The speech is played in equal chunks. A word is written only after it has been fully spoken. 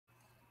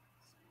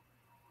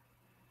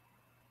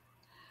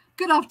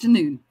Good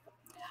afternoon.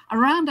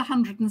 Around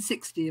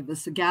 160 of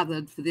us are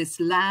gathered for this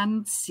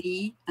land,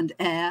 sea and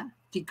air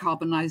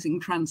decarbonising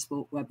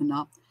transport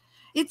webinar.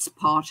 It's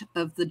part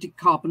of the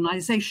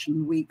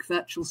Decarbonisation Week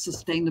Virtual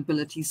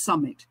Sustainability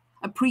Summit,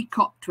 a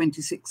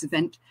pre-COP26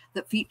 event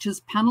that features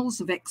panels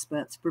of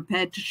experts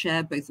prepared to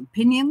share both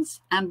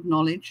opinions and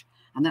knowledge,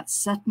 and that's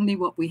certainly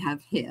what we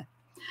have here.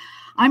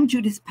 I'm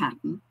Judith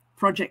Patton,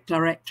 Project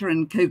Director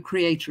and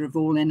co-creator of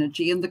All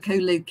Energy and the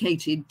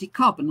co-located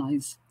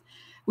Dcarbonise.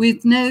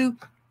 With no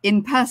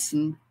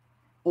in-person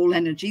All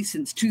Energy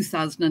since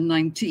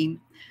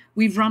 2019,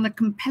 we've run a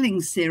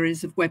compelling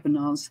series of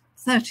webinars,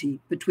 30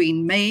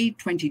 between May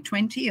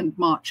 2020 and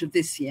March of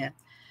this year.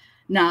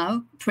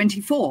 Now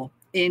 24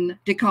 in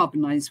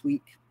Decarbonise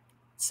Week.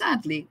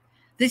 Sadly,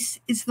 this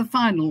is the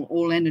final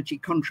All Energy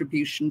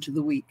contribution to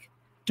the week.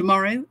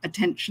 Tomorrow,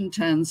 attention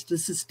turns to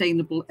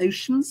sustainable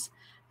oceans,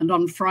 and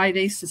on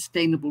Friday,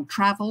 sustainable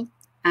travel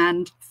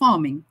and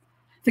farming.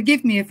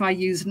 Forgive me if I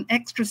use an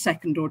extra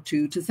second or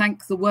two to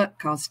thank the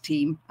Workcast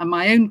team and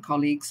my own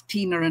colleagues,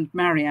 Tina and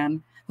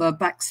Marianne, who are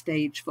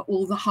backstage for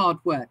all the hard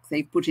work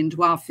they've put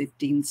into our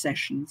 15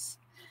 sessions.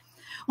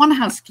 One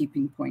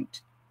housekeeping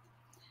point.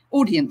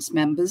 Audience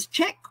members,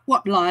 check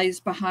what lies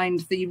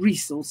behind the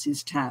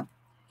Resources tab.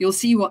 You'll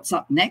see what's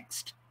up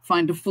next,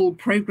 find a full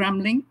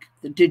programme link,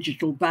 the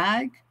digital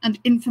bag, and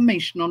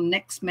information on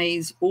next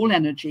May's All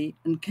Energy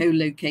and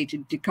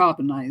co-located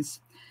Decarbonise.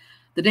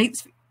 The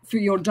dates for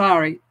your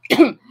diary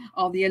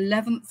are the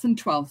 11th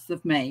and 12th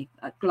of May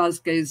at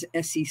Glasgow's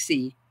SEC.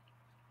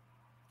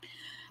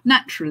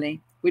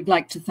 Naturally, we'd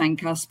like to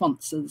thank our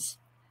sponsors.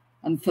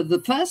 And for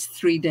the first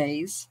 3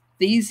 days,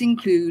 these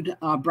include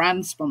our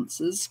brand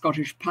sponsors,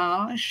 Scottish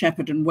Power,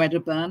 Shepherd and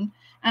Wedderburn,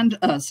 and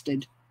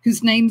Ørsted,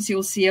 whose names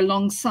you'll see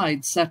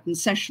alongside certain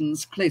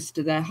sessions close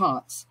to their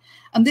hearts.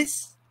 And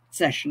this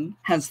session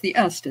has the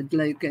Ørsted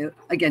logo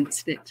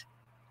against it.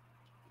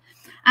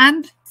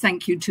 And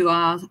thank you to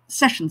our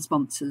session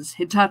sponsors,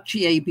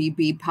 Hitachi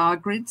ABB Power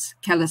Grids,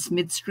 Kellis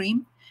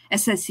Midstream,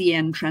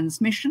 SSEN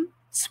Transmission,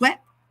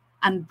 SWEP,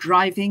 and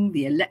Driving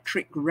the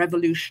Electric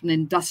Revolution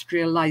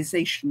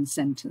Industrialisation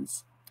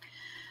Centres.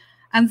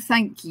 And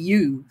thank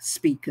you,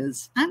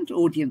 speakers and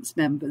audience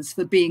members,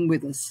 for being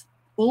with us.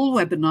 All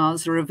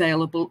webinars are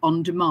available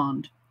on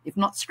demand. If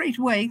not straight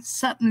away,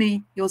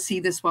 certainly you'll see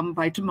this one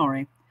by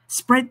tomorrow.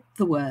 Spread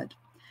the word.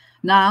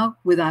 Now,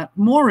 without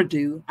more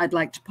ado, I'd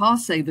like to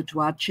pass over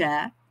to our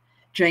chair,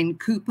 Jane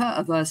Cooper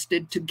of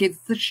Ørsted, to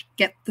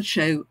get the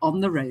show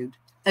on the road.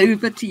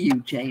 Over to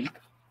you, Jane.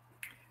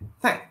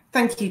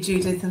 Thank you,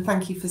 Judith, and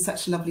thank you for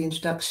such a lovely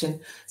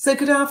introduction. So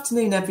good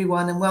afternoon,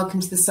 everyone, and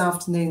welcome to this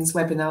afternoon's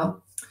webinar.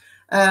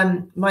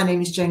 My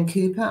name is Jane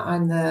Cooper.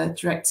 I'm the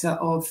Director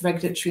of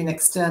Regulatory and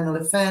External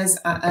Affairs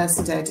at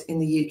Ørsted in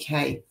the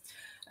UK.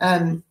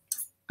 And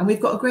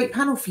we've got a great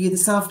panel for you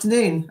this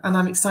afternoon, and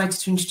I'm excited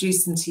to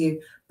introduce them to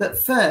you. But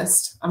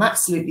first, I'm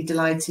absolutely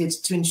delighted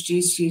to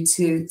introduce you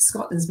to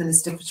Scotland's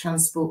Minister for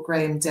Transport,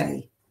 Graham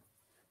Day.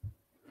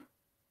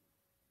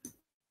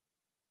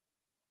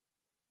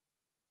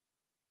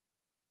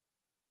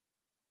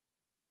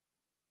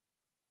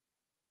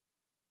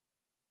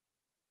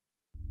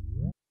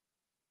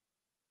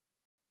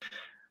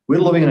 We're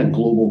living in a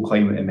global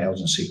climate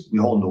emergency. We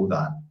all know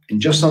that. In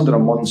just under a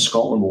month,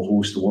 Scotland will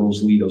host the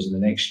world's leaders in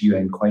the next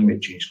UN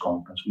Climate Change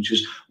Conference, which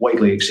is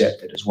widely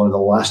accepted as one of the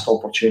last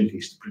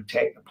opportunities to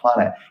protect the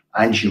planet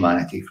and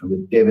humanity from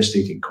the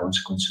devastating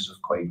consequences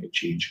of climate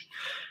change.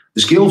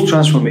 The scale of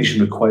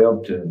transformation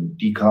required to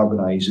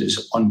decarbonise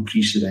is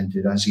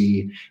unprecedented. As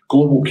a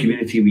global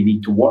community, we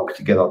need to work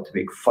together to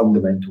make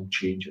fundamental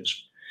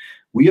changes.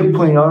 We are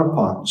playing our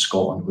part in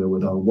Scotland, where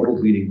with our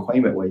world-leading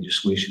climate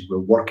legislation, we're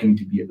working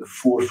to be at the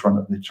forefront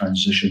of the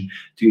transition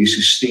to a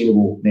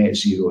sustainable net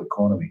zero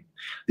economy.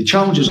 The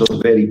challenges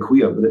are very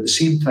clear, but at the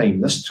same time,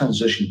 this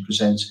transition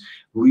presents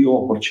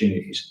real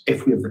opportunities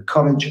if we have the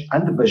courage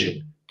and the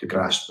vision to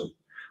grasp them.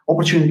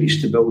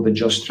 Opportunities to build a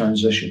just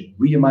transition,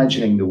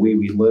 reimagining the way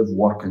we live,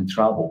 work and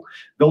travel,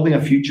 building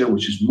a future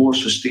which is more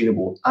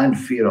sustainable and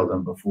fairer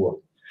than before.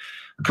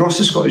 Across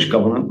the Scottish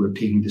Government, we're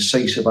taking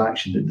decisive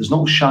action that does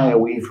not shy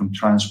away from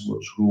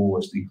transport's role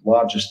as the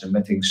largest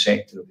emitting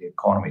sector of the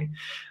economy,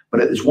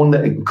 but it is one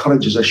that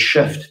encourages a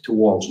shift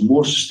towards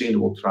more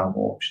sustainable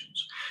travel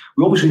options.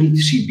 We obviously need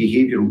to see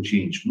behavioural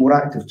change, more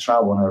active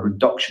travel and a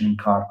reduction in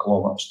car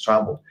kilometres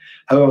travelled.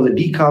 However, the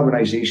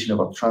decarbonisation of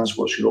our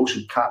transport should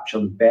also capture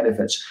the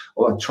benefits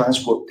of a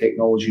transport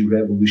technology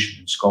revolution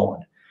in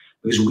Scotland,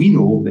 because we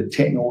know that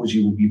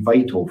technology will be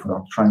vital for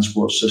our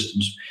transport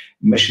system's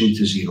mission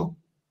to zero.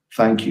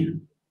 Thank you.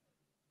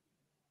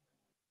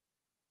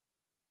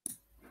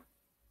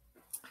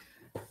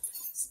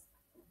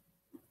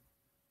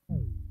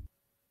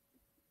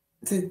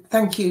 So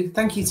thank you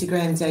to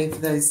Graham Day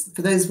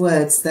for those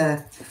words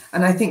there.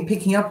 And I think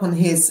picking up on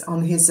his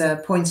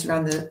point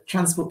around the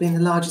transport being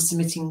the largest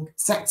emitting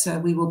sector,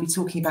 we will be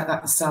talking about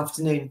that this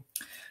afternoon.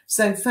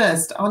 So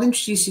first, I'll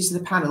introduce you to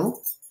the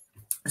panel,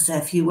 say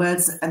a few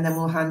words, and then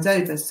we'll hand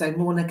over. So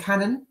Morna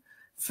Cannon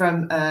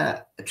from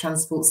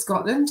Transport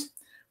Scotland.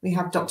 We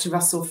have Dr.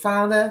 Russell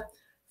Fowler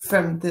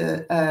from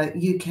the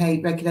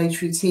UK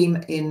regulatory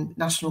team in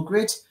National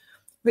Grid,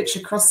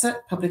 Richard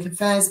Crossett, Public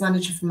Affairs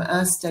Manager from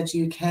Ørsted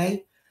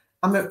UK.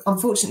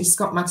 Unfortunately,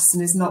 Scott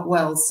Mattison is not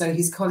well, so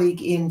his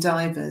colleague Ian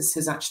Divers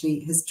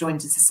has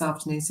joined us this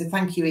afternoon. So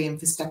thank you, Ian,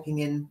 for stepping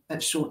in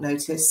at short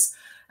notice.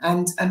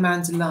 And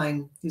Amanda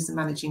Lyne, who's the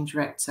Managing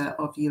Director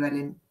of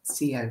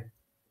ULMCO.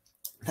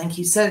 Thank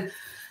you. So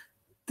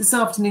this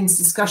afternoon's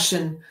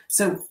discussion,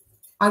 so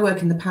I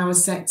work in the power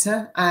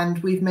sector,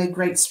 and we've made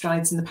great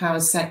strides in the power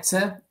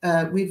sector.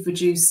 We've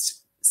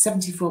reduced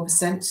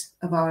 74%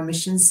 of our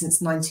emissions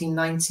since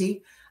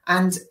 1990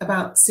 and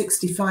about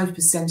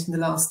 65% in the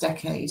last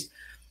decade.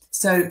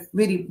 So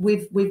really,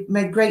 we've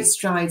made great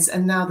strides.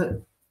 And now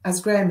that,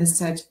 as Graham has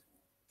said,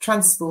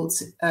 transport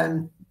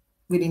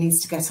really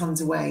needs to get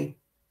underway.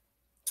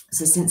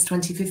 So since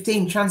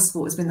 2015,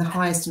 transport has been the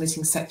highest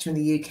emitting sector in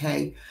the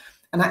UK.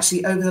 And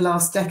actually, over the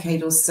last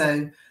decade or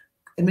so,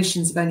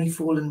 emissions have only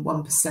fallen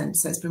 1%.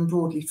 So it's been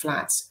broadly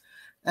flat.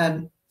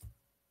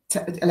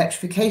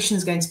 Electrification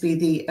is going to be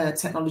the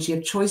technology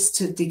of choice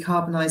to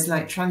decarbonise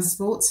light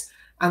transport.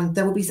 And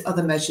there will be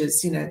other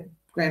measures. You know,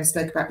 Graham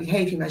spoke about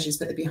behaviour measures,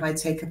 but there'll be high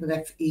take-up of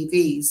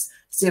FEVs,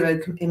 zero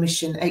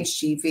emission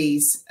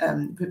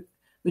HGVs,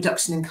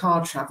 reduction in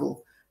car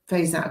travel,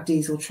 phase out of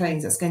diesel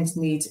trains. That's going to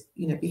need,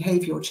 you know,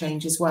 behavioural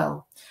change as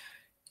well.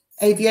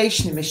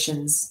 Aviation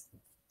emissions,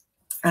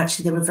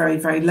 actually, they were very,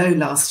 very low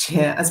last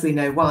year, as we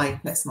know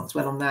why. Let's not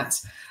dwell on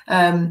that.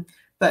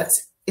 But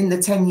in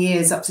the 10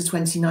 years up to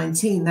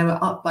 2019, they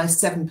were up by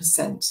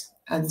 7%.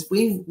 And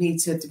we need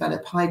to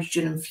develop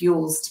hydrogen and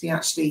fuels to be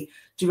actually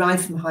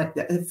derived from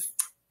hydrogen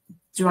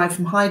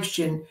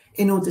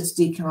in order to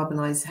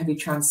decarbonise heavy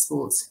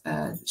transport,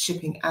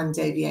 shipping and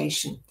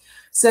aviation.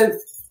 So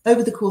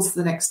over the course of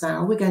the next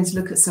hour, we're going to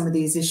look at some of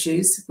these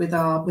issues with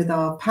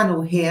our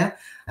panel here.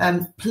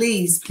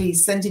 Please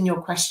send in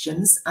your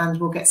questions,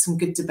 and we'll get some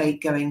good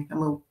debate going, and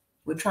we'll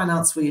try and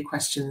answer all your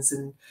questions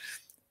and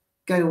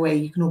go away.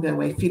 You can all go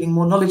away feeling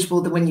more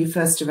knowledgeable than when you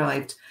first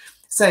arrived.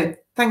 So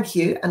thank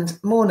you. And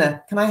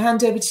Morna, can I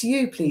hand over to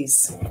you,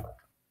 please?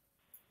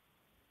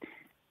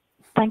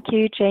 Thank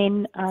you,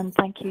 Jane, and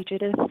thank you,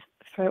 Judith,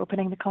 for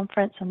opening the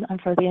conference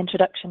and for the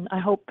introduction. I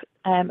hope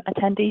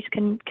attendees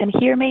can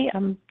hear me.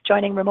 I'm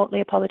joining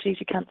remotely. Apologies,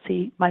 you can't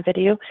see my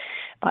video,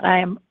 but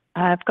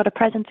I've got a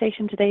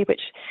presentation today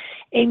which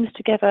aims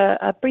to give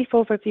a brief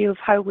overview of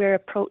how we're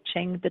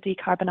approaching the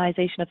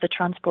decarbonisation of the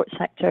transport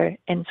sector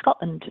in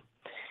Scotland.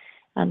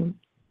 And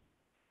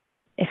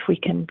if we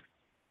can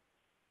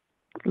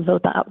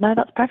load that up now,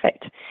 that's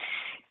perfect.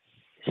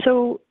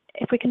 So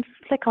if we can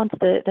flick on to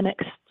the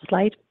next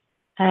slide.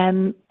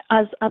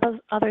 As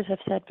others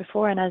have said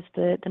before, and as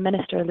the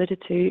Minister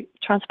alluded to,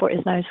 transport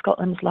is now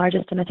Scotland's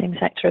largest emitting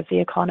sector of the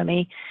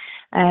economy.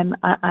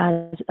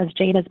 As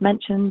Jane has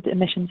mentioned,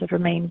 emissions have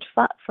remained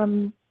flat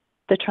from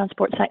the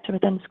transport sector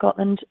within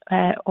Scotland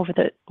over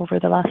the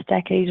last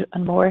decade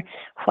and more,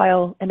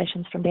 while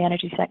emissions from the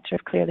energy sector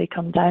have clearly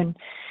come down,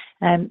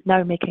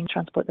 now making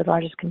transport the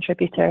largest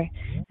contributor.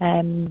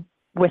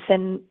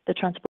 Within the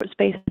transport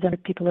space,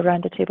 and people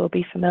around the table will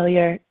be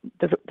familiar,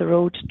 the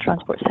road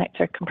transport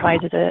sector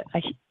comprises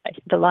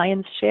the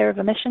lion's share of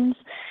emissions,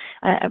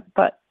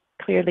 but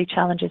clearly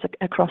challenges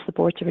across the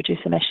board to reduce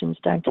emissions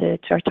down to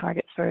our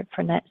targets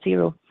for net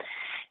zero.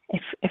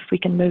 If we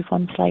can move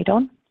one slide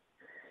on.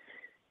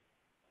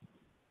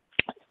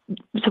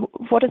 So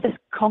what does this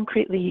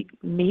concretely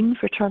mean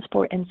for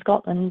transport in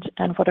Scotland,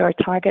 and what do our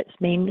targets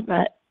mean?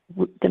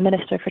 The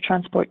Minister for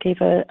Transport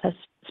gave a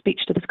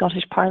speech to the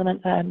Scottish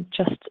Parliament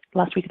just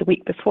last week or the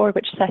week before,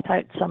 which set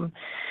out some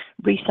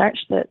research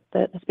that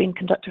has been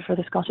conducted for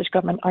the Scottish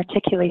Government,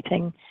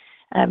 articulating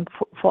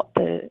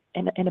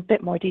in a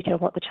bit more detail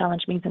what the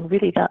challenge means, and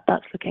really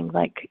that's looking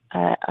like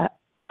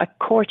a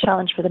core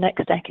challenge for the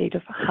next decade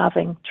of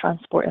halving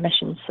transport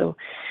emissions. So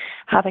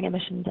having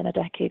emissions in a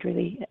decade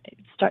really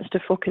starts to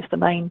focus the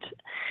mind.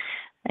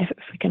 If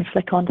we can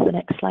flick on to the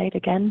next slide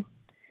again.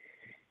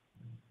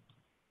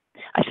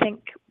 I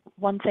think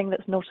one thing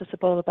that's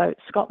noticeable about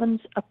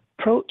Scotland's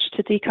approach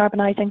to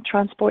decarbonising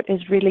transport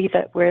is really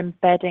that we're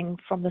embedding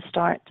from the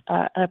start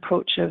an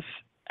approach of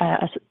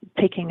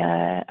taking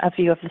a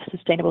view of the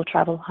sustainable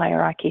travel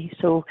hierarchy.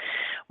 So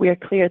we are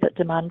clear that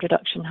demand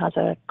reduction has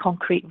a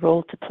concrete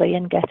role to play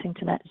in getting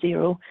to net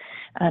zero,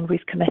 and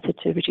we've committed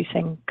to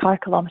reducing car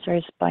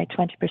kilometres by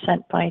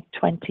 20% by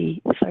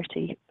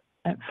 2030.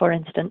 For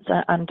instance,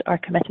 and are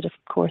committed, of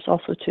course,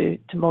 also to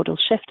modal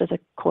shift as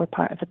a core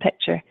part of the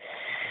picture,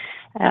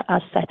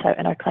 as set out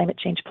in our climate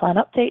change plan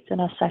update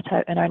and as set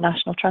out in our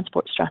national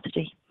transport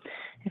strategy.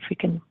 If we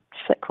can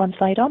flick one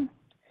slide on.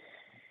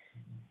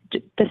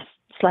 This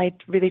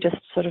slide really just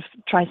sort of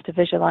tries to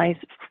visualise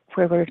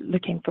where we're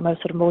looking from a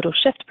sort of modal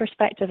shift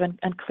perspective,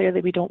 and clearly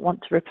we don't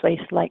want to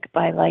replace like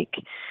by like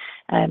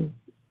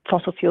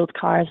fossil fueled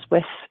cars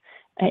with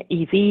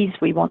EVs.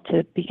 We want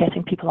to be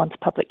getting people onto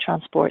public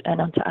transport and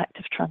onto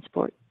active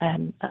transport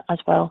as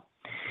well.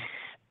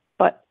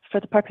 But for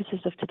the purposes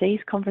of today's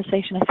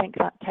conversation, I think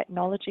that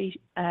technology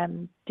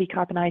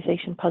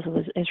decarbonisation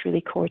puzzle is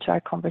really core to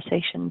our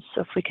conversations.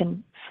 So if we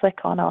can flick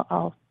on,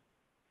 I'll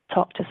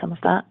talk to some of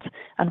that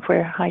and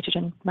where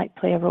hydrogen might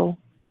play a role.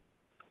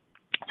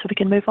 So we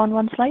can move on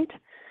one slide.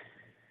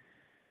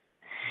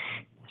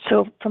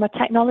 So from a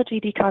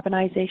technology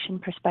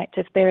decarbonisation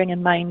perspective, bearing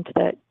in mind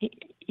that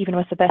even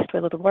with the best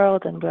will of the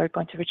world, and we're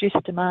going to reduce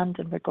demand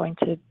and we're going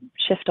to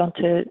shift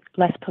onto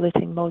less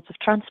polluting modes of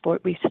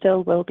transport, we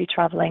still will be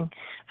travelling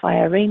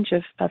via a range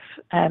of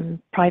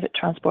private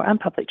transport and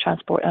public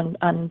transport,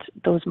 and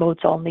those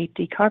modes all need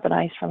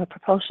decarbonised from a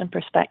propulsion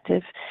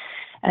perspective.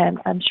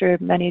 I'm sure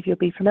many of you will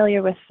be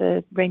familiar with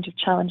the range of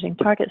challenging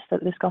targets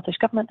that the Scottish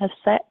Government has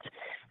set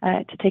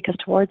to take us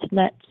towards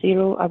net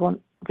zero. I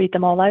won't read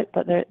them all out,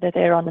 but they're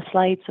there on the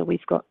slide. So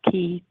we've got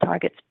key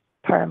targets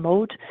per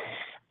mode.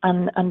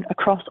 And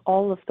across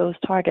all of those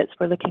targets,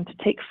 we're looking to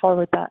take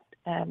forward that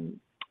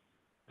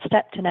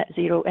step to net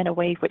zero in a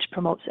way which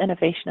promotes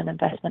innovation and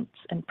investments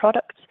in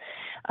products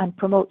and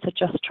promotes a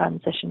just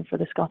transition for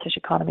the Scottish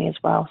economy as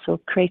well. So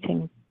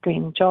creating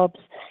green jobs,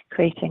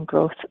 creating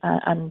growth,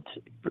 and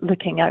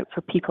looking out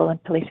for people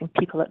and placing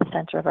people at the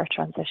centre of our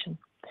transition.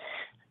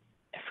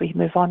 If we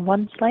move on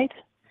one slide.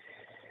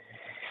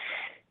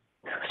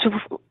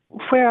 So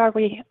where are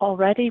we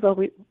already? Well,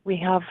 we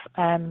have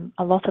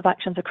a lot of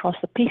actions across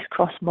the piece,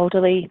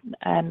 cross-modally.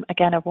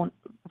 Again, I won't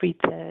read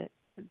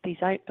these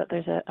out, but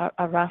there's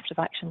a raft of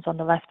actions on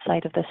the left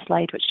side of this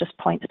slide, which just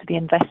points to the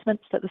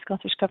investments that the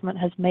Scottish Government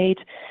has made,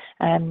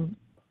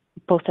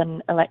 both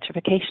in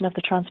electrification of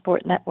the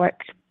transport network,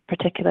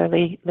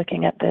 particularly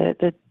looking at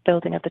the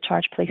building of the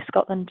Charge Place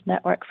Scotland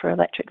network for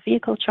electric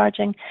vehicle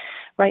charging,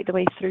 right the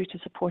way through to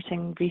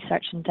supporting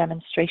research and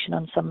demonstration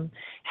on some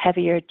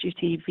heavier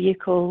duty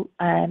vehicles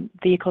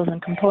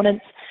and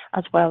components,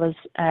 as well as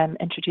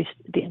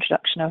the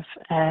introduction of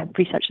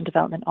research and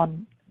development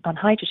on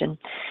hydrogen.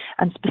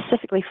 And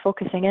specifically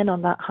focusing in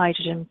on that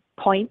hydrogen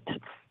point,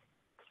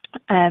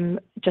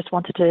 just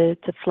wanted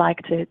to flag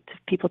to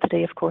people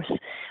today, of course,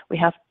 we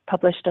have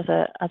published as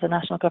a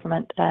national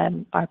government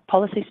our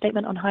policy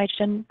statement on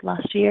hydrogen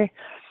last year,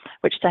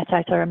 which set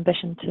out our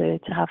ambition to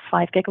have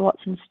 5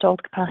 gigawatts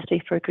installed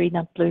capacity for green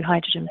and blue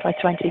hydrogen by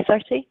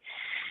 2030.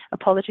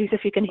 Apologies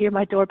if you can hear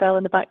my doorbell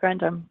in the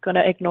background, I'm going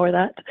to ignore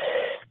that.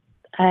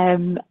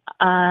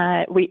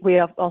 We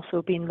have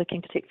also been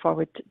looking to take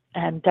forward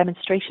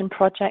demonstration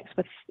projects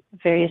with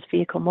various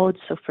vehicle modes.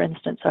 So for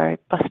instance, our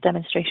bus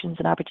demonstrations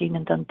in Aberdeen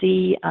and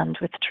Dundee, and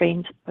with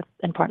trains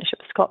in partnership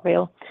with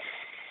ScotRail.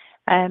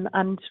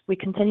 And we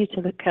continue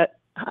to look at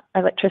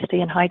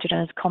electricity and hydrogen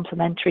as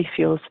complementary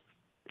fuels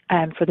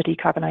for the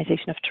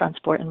decarbonisation of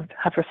transport, and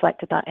have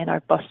reflected that in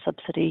our bus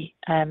subsidy,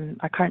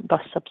 our current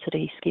bus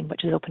subsidy scheme,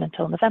 which is open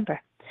until November.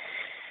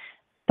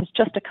 There's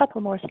just a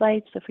couple more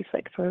slides. So if we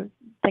flick for,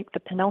 I think, the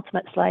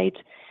penultimate slide,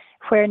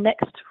 where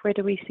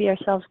do we see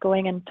ourselves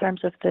going in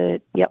terms of the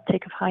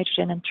uptake of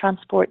hydrogen in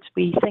transport?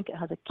 We think it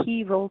has a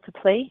key role to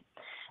play,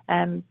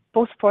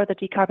 both for the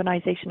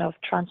decarbonisation of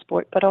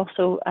transport, but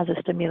also as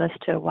a stimulus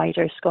to a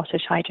wider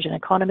Scottish hydrogen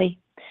economy.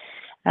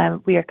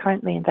 We are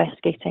currently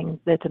investigating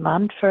the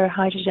demand for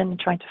hydrogen and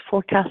trying to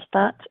forecast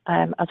that,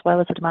 as well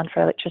as the demand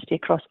for electricity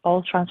across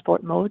all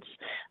transport modes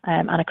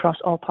and across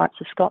all parts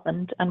of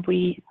Scotland. And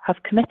we have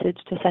committed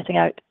to setting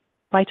out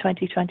by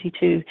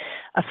 2022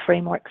 a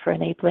framework for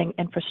enabling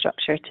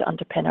infrastructure to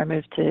underpin our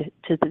move to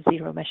the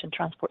zero emission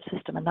transport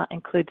system. And that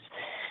includes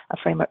a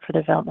framework for the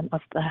development of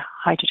the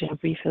hydrogen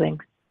refuelling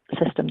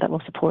system that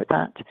will support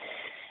that.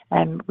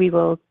 We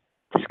will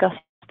discuss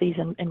these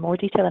in more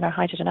detail in our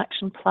Hydrogen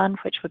Action Plan,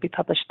 which will be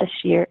published this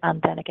year,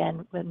 and then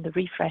again in the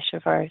refresh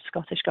of our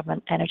Scottish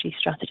Government Energy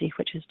Strategy,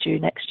 which is due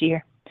next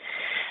year.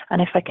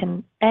 And if I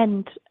can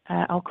end,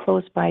 I'll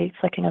close by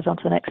flicking us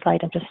onto the next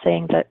slide and just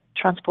saying that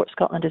Transport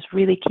Scotland is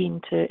really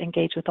keen to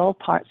engage with all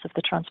parts of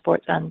the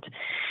transport and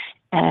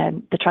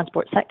the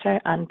transport sector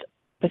and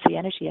with the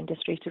energy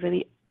industry to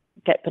really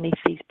get beneath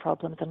these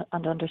problems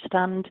and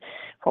understand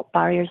what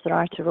barriers there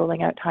are to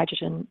rolling out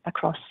hydrogen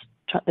across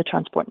the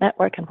transport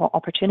network and what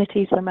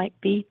opportunities there might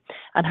be,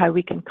 and how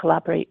we can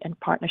collaborate in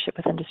partnership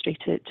with industry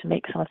to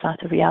make some of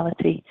that a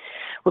reality.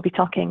 We'll be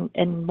talking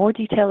in more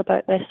detail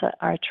about this at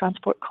our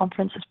transport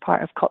conference as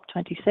part of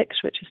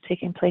COP26, which is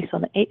taking place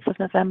on the 8th of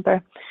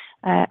November,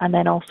 and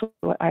then also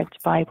at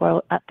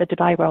the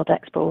Dubai World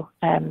Expo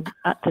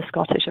at the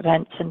Scottish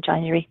events in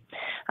January.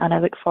 And I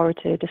look forward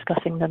to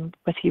discussing them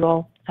with you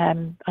all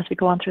as we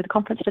go on through the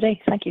conference today.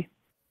 Thank you.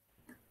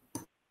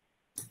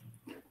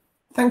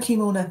 Thank you,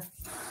 Mona.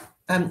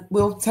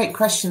 We'll take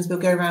questions, we'll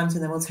go around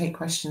and then we'll take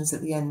questions at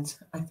the end,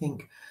 I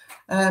think.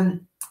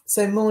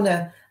 So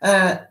Mona,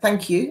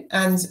 thank you.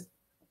 And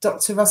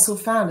Dr. Russell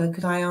Fowler,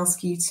 could I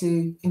ask you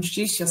to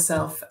introduce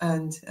yourself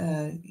and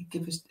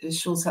give a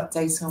short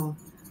update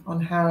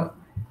on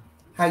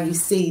how you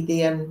see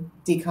the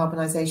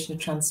decarbonisation of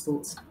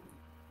transport?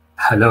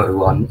 Hello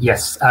everyone.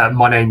 Yes,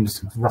 my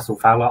name's Russell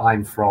Fowler.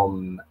 I'm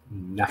from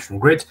National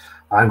Grid.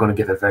 I'm going to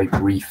give a very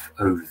brief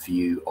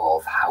overview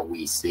of how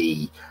we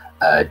see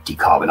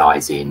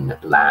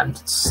decarbonising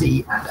land,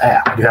 sea and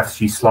air. I do have a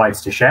few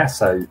slides to share,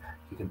 so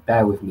you can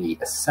bear with me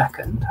a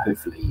second.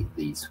 Hopefully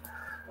these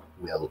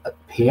will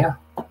appear.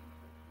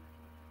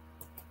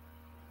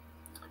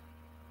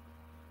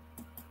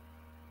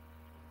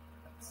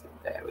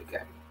 There we go.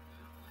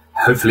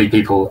 Hopefully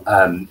people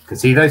can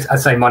see those.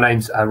 As I say, my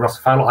name's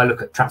Russell Fowler. I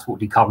look at transport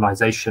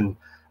decarbonisation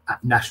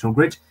at National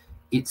Grid.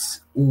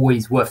 It's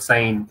always worth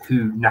saying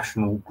who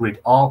National Grid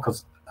are,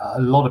 because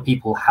a lot of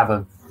people have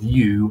a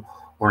view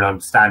or an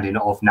understanding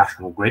of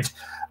National Grid.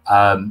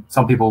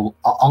 Some people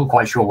aren't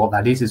quite sure what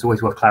that is. It's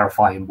always worth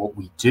clarifying what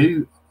we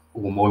do,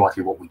 or more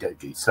likely what we don't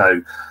do.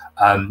 So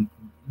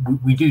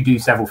we do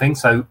several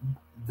things. So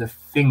the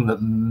thing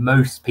that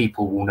most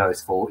people will know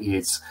us for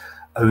is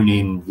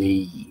owning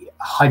the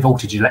high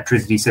voltage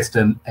electricity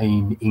system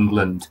in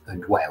England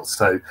and Wales.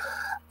 So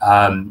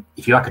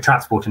if you like a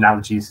transport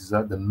analogy, this is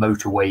the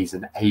motorways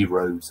and A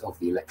roads of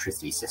the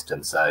electricity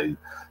system. So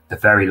the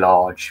very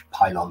large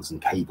pylons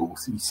and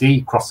cables that you see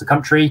across the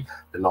country,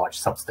 the large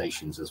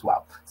substations as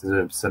well. So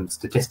there are some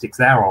statistics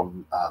there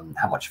on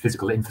how much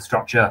physical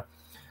infrastructure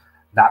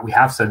that we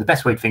have. So the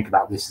best way to think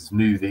about this is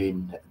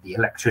moving the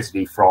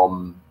electricity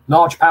from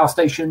large power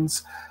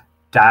stations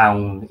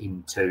down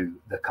into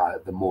the kind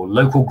of the more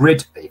local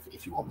grid,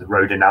 if you want the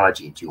road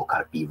analogy, into your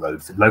kind of B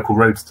roads and local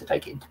roads to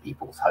take into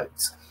people's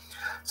homes.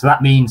 So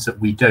that means that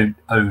we don't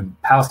own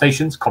power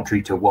stations,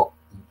 contrary to what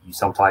you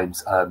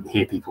sometimes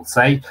hear people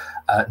say,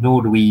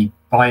 nor do we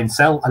buy and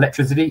sell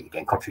electricity,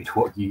 again, contrary to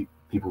what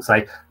people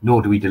say,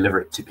 nor do we deliver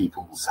it to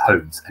people's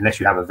homes, unless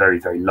you have a very,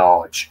 very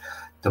large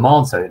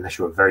demand. So unless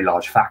you're a very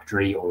large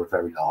factory or a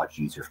very large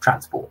user of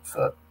transport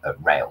for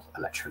rail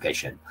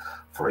electrification,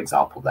 for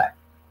example, there.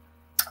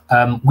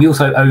 We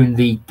also own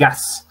the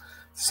gas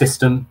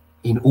system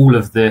in all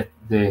of the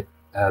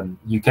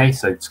UK,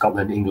 so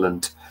Scotland,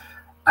 England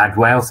and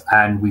Wales,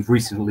 and we've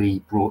recently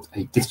brought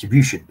a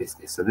distribution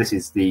business. So this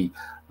is the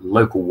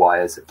local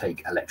wires that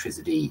take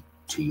electricity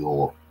to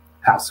your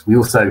house. We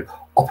also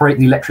operate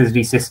the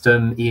electricity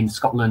system in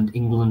Scotland,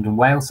 England and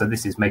Wales. So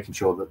this is making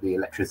sure that the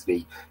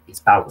electricity is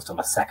balanced on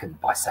a second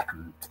by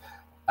second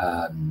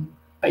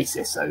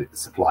basis. So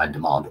supply and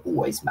demand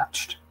always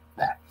matched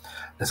there.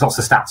 There's lots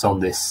of stats on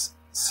this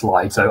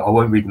slide, so I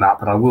won't read them out,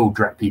 but I will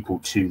direct people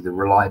to the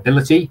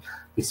reliability.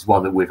 This is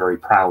one that we're very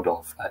proud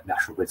of at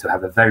National Grid. So we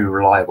have a very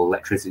reliable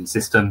electricity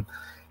system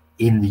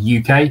in the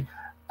UK,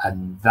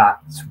 and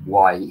that's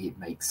why it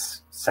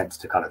makes sense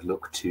to kind of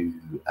look to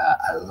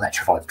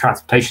electrify the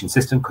transportation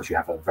system, because you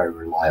have a very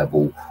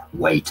reliable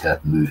way to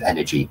move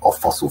energy off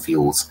fossil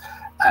fuels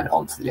and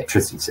onto the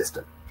electricity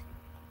system.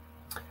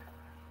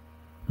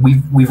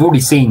 We've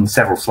already seen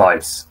several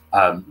slides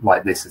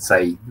like this that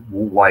say,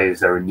 why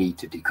is there a need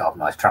to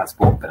decarbonise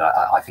transport? But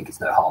I think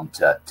it's no harm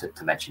to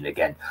mention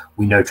again.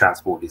 We know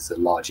transport is the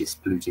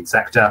largest polluting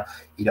sector.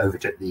 It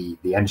overtook the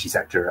energy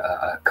sector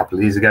a couple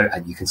of years ago,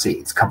 and you can see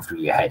it's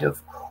comfortably ahead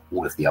of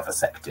all of the other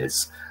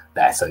sectors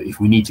there. So if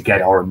we need to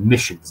get our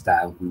emissions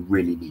down, we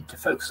really need to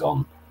focus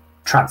on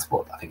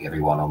transport. I think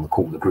everyone on the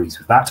call agrees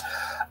with that.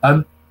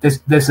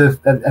 There's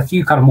a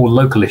few kind of more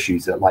local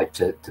issues that I'd like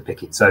to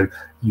pick in. So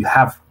you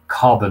have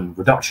carbon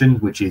reduction,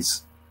 which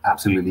is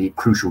absolutely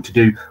crucial to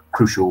do,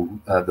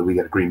 that we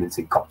get agreements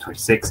in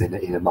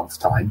COP26 in a month's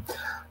time.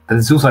 But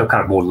there's also a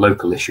kind of more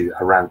local issue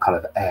around kind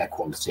of air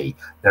quality.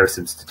 There are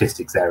some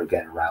statistics there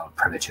again around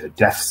premature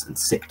deaths and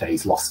sick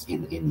days lost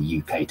in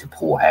the UK to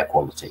poor air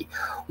quality.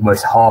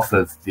 Almost half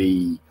of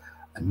the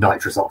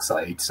nitrous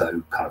oxide,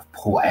 so kind of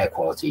poor air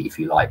quality, if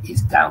you like,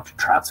 is down to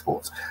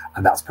transport.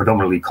 And that's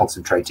predominantly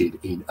concentrated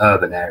in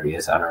urban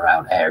areas and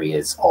around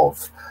areas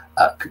of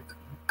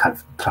kind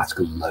of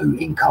classical low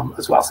income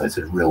as well. So it's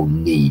a real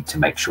need to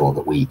make sure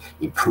that we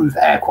improve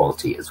air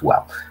quality as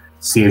well.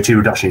 CO2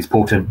 reduction is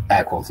important,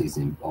 air quality is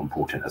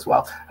important as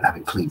well, and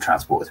having clean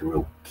transport is a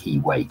real key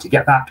way to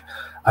get that.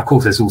 Of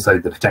course, there's also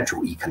the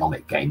potential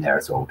economic gain there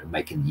as well, to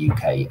making the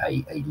UK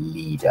a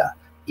leader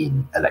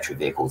in electric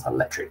vehicles and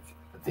electric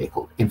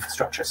vehicle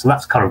infrastructure. So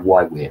that's kind of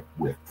why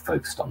we're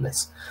focused on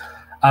this.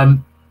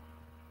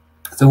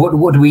 So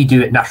what do we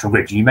do at National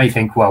Grid? You may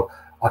think, well,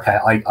 okay,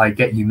 I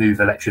get you move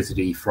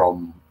electricity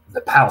from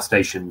the power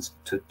stations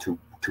to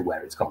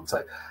where it's gone.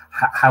 So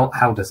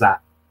how does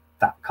that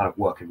kind of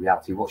work in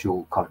reality? What's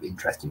your kind of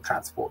interest in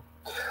transport?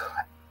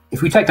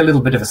 If we take a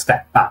little bit of a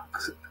step back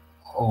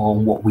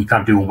on what we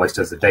kind of do almost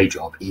as a day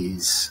job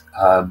is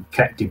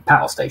connecting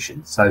power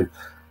stations. So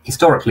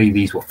historically,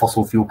 these were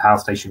fossil fuel power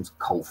stations,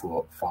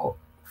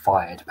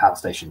 coal-fired power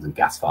stations and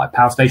gas-fired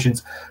power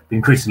stations, but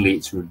increasingly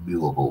it's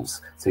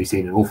renewables. So you've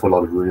seen an awful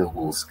lot of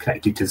renewables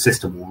connected to the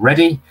system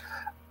already,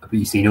 but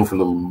you see an awful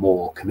little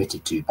more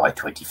committed to by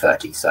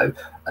 2030. So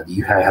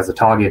the UK has a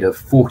target of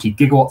 40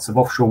 gigawatts of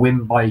offshore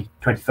wind by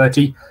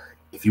 2030.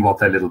 If you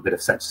want a little bit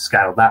of sense of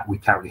scale of that, we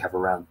currently have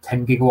around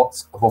 10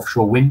 gigawatts of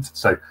offshore wind.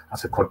 So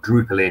that's a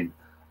quadrupling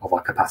of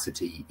our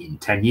capacity in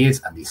 10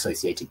 years and the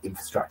associated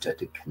infrastructure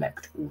to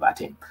connect all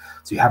that in.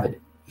 So you have a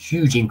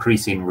huge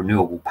increase in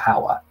renewable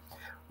power,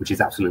 which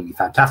is absolutely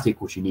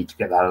fantastic, which you need to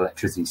get that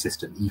electricity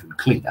system even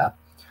cleaner.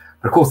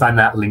 But of course, then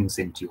that links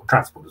into your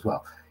transport as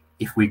well.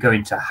 If we're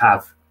going to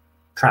have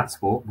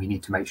transport, we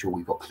need to make sure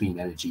we've got clean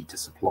energy to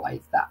supply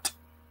that.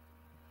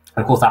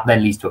 And of course, that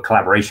then leads to a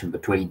collaboration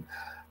between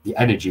the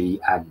energy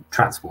and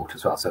transport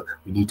as well. So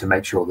we need to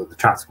make sure that the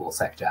transport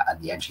sector and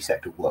the energy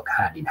sector work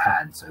hand in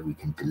hand so we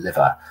can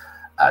deliver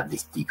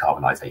this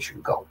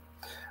decarbonisation goal.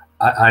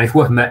 And it's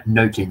worth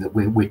noting that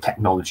we're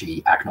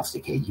technology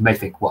agnostic here. You may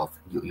think, well,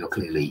 you're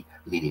clearly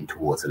leaning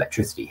towards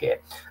electricity here.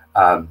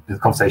 The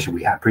conversation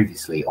we had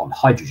previously on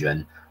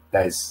hydrogen,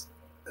 there's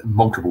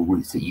multiple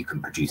routes that you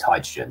can produce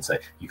hydrogen. So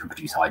you can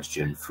produce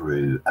hydrogen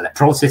through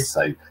electrolysis,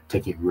 so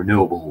taking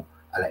renewable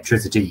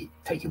electricity,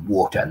 taking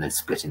water and then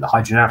splitting the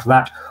hydrogen out of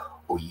that,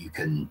 or you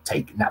can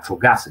take natural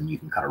gas and you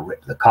can kind of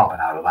rip the carbon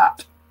out of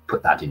that,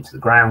 put that into the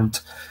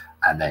ground,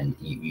 and then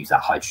you use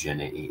that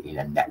hydrogen in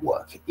a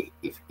network,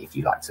 if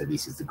you like. So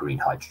this is the green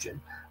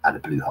hydrogen and the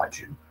blue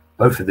hydrogen.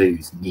 Both of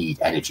those need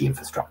energy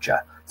infrastructure.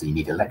 So you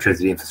need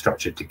electricity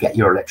infrastructure to get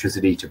your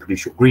electricity to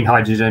produce your green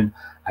hydrogen,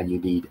 and you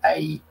need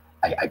a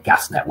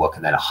gas network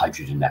and then a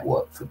hydrogen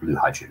network for blue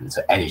hydrogen.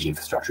 So energy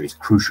infrastructure is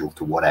crucial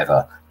to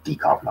whatever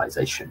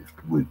decarbonisation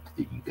route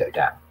that you go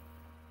down.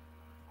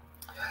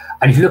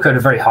 And if you look at a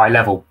very high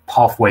level,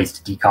 pathways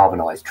to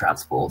decarbonise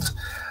transport,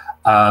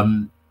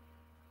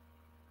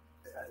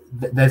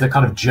 there's a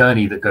kind of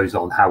journey that goes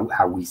on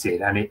how we see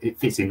it, and it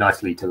fits in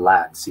nicely to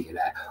land, sea and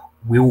air.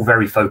 We're all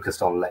very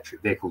focused on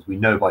electric vehicles. We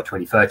know by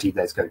 2030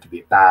 there's going to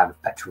be a ban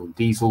of petrol and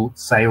diesel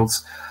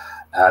sales.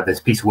 There's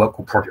a piece of work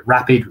called Project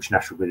Rapid, which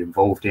National Grid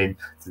involved in.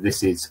 So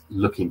this is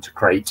looking to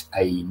create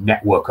a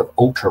network of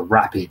ultra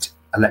rapid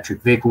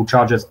electric vehicle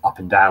chargers up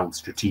and down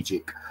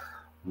strategic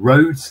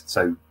roads.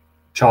 So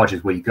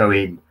chargers where you go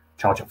in,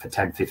 charge up for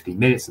 10-15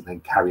 minutes and then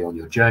carry on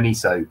your journey.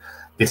 So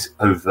this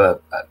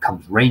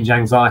overcomes range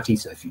anxiety.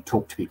 So if you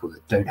talk to people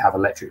that don't have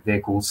electric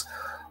vehicles,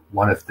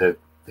 one of the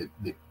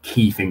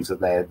key things that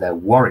they're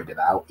worried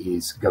about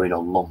is going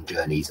on long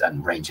journeys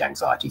and range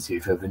anxiety. So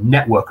if you have a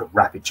network of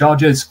rapid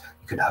chargers,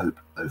 you can hope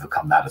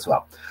overcome that as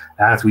well.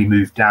 And as we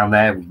move down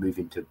there, we move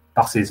into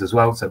buses as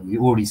well. So we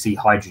already see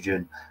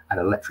hydrogen and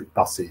electric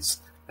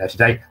buses there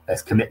today.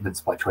 There's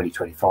commitments by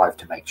 2025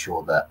 to make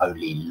sure that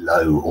only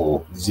low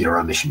or zero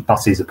emission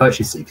buses are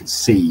purchased. So you can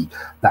see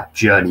that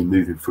journey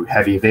moving through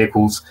heavier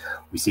vehicles.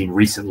 We've seen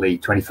recently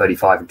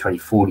 2035 and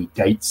 2040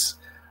 dates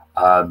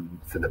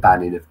for the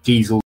banning of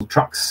diesel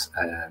trucks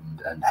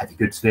and heavy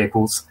goods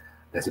vehicles.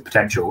 There's a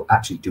potential,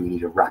 actually, do we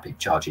need a rapid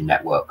charging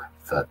network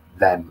for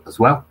them as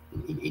well?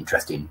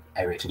 Interesting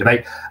area to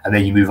debate. And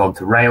then you move on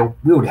to rail.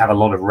 We already have a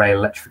lot of rail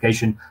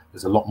electrification.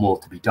 There's a lot more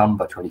to be done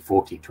by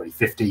 2040 and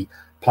 2050,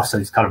 plus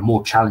those kind of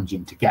more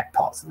challenging to get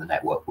parts of the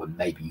network where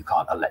maybe you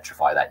can't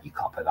electrify that, you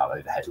can't put that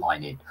overhead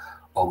line in.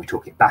 Are we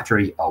talking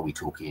battery? Are we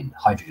talking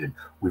hydrogen?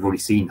 We've already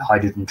seen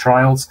hydrogen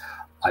trials.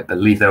 I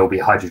believe there will be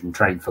a hydrogen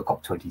train for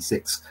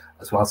COP26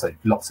 as well. So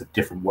lots of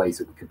different ways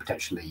that we could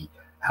potentially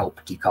help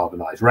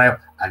decarbonise rail.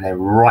 And then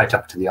right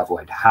up to the other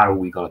end, how are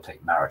we going to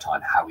take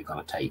maritime? How are we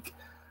going to take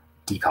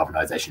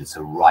decarbonisation?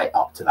 So right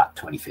up to that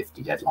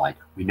 2050 deadline.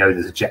 We know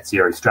there's a jet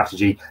zero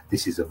strategy.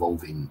 This is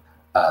evolving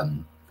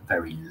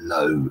very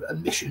low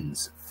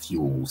emissions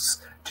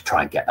fuels to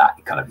try and get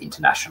that kind of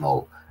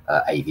international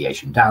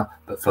aviation down.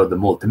 But for the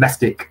more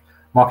domestic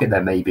market,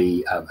 there may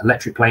be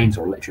electric planes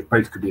or electric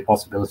boats could be a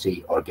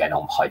possibility, or again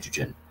on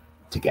hydrogen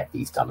to get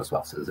these done as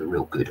well. So there's a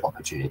real good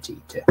opportunity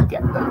to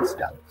get those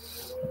done.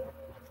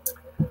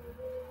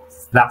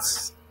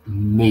 That's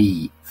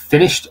me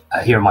finished.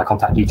 Here are my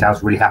contact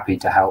details. Really happy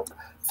to help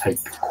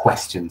take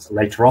questions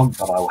later on,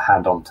 but I will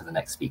hand on to the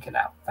next speaker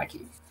now. Thank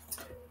you.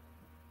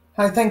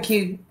 Hi, thank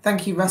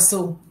you,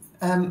 Russell.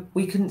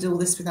 We couldn't do all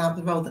this without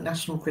the role that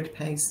National Grid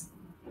plays.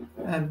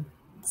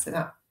 So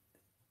that,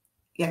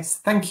 yes,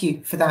 thank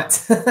you for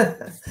that.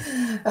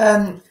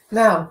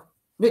 Now,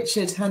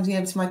 Richard, handing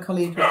over to my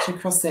colleague, Richard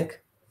Crossick.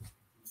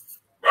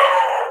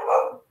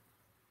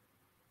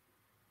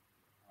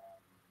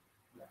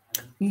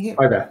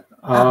 Hi there.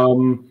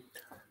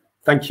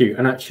 Thank you.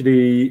 And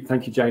actually,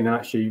 thank you, Jane.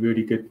 Actually,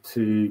 really good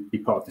to be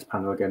part of this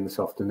panel again this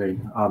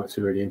afternoon. It's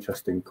a really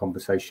interesting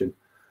conversation.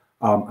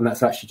 And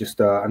that's actually just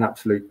an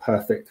absolute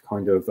perfect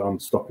kind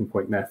of stopping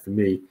point there for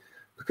me,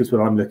 because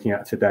what I'm looking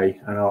at today,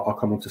 and I'll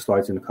come on to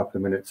slides in a couple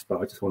of minutes, but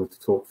I just wanted to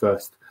talk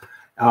first,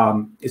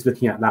 is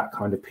looking at that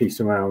kind of piece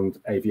around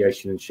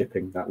aviation and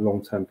shipping, that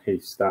long-term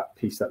piece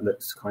that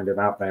looks kind of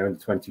out there in the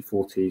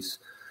 2040s,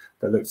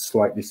 that looks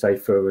slightly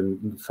safer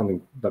and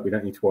something that we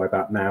don't need to worry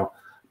about now,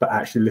 but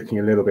actually looking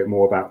a little bit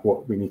more about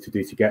what we need to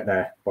do to get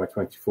there by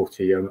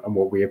 2040 and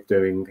what we are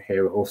doing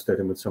here at Ørsted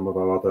and with some of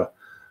our other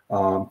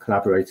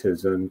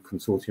collaborators and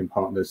consortium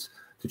partners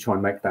to try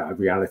and make that a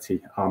reality,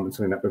 and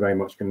something that we're very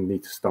much going to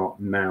need to start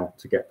now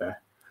to get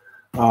there.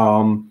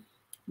 You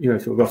know,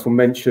 so Russell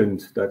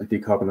mentioned that the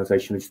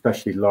decarbonisation,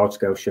 especially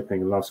large-scale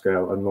shipping and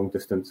large-scale and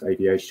long-distance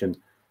aviation,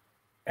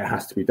 it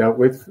has to be dealt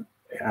with.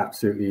 It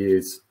absolutely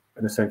is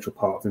an essential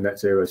part of the net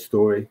zero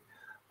story.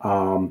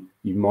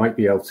 You might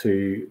be able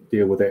to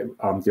deal with it,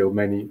 deal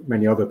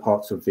many other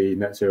parts of the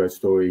net zero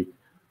story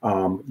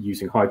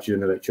using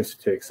hydrogen,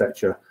 electricity,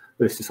 etc.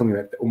 but this is something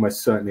that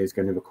almost certainly is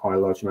going to require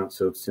large amounts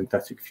of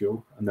synthetic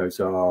fuel, and those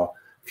are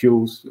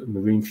fuels,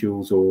 marine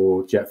fuels,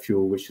 or jet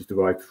fuel, which is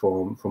derived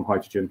from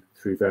hydrogen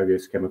through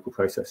various chemical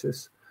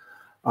processes.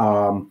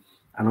 And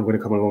I'm going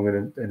to come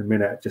along in a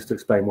minute just to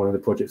explain one of the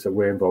projects that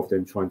we're involved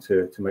in, trying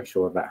to make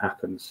sure that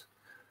happens.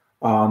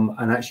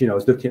 And actually, I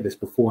was looking at this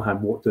beforehand.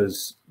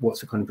 What's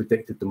the kind of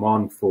predicted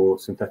demand for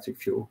synthetic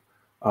fuel?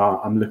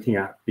 I'm looking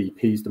at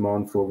BP's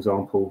demand, for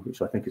example,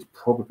 which I think is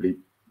probably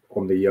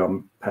on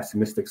the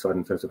pessimistic side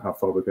in terms of how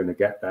far we're going to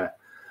get there.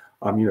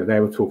 They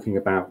were talking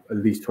about at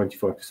least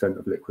 25%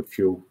 of liquid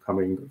fuel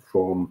coming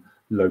from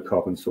low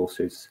carbon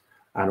sources,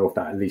 and of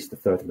that, at least a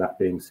third of that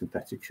being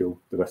synthetic fuel,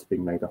 the rest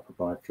being made up of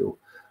biofuel.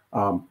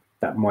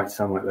 That might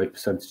sound like low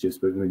percentages,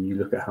 but when you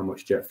look at how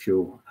much jet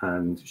fuel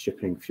and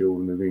shipping fuel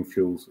and marine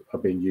fuels are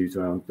being used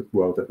around the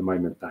world at the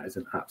moment, that is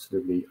an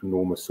absolutely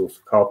enormous source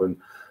of carbon,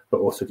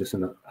 but also just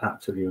an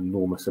absolutely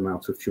enormous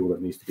amount of fuel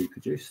that needs to be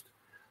produced.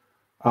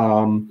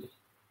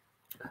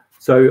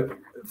 So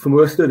from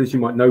Ørsted, as you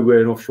might know,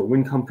 we're an offshore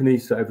wind company,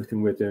 so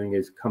everything we're doing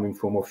is coming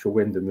from offshore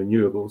wind and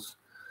renewables.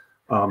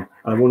 And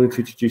I wanted to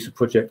introduce a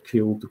project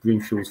called the Green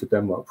Fuels for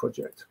Denmark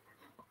project,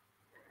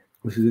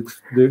 which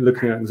is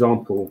looking at an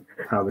example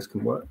of how this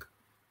can work.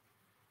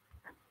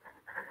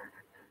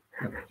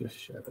 Let me just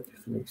share that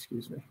differently,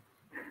 excuse me.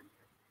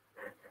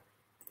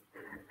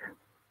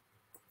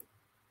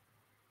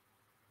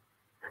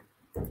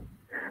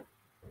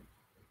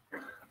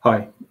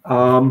 Hi.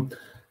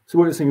 So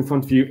what you're seeing in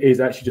front of you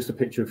is actually just a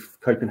picture of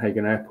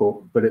Copenhagen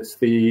Airport, but it's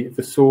the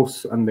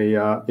source and the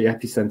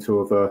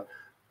epicenter of a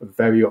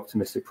very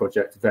optimistic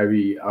project,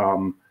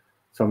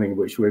 something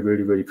which we're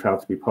really, really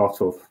proud to be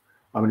part of.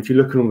 If you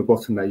look along the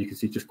bottom there, you can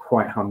see just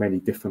quite how many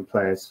different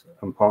players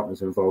and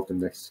partners are involved in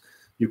this.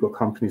 You've got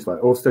companies like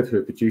Ørsted who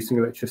are producing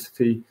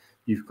electricity.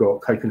 You've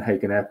got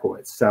Copenhagen Airport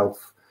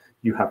itself.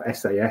 You have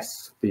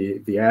SAS,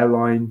 the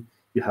airline.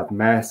 You have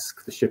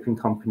Maersk, the shipping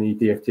company.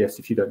 DFDS,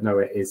 if you don't know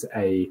it, is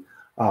a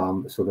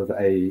sort of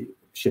a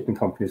shipping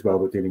company as well,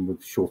 but dealing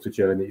with shorter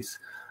journeys,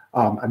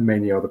 and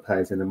many other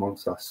players in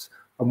amongst us.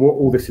 And what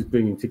all this is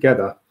bringing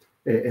together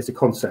is a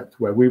concept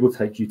where we will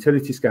take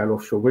utility scale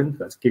offshore wind,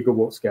 that's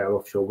gigawatt scale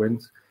offshore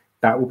wind,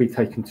 that will be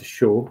taken to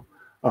shore,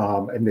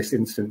 in this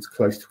instance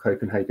close to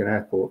Copenhagen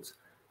Airport.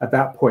 At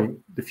that point,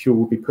 the fuel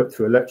will be put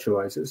through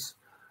electrolyzers,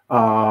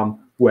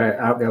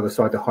 where out the other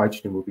side the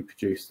hydrogen will be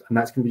produced, and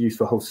that's going to be used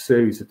for a whole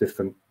series of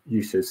different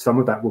uses. Some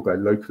of that will go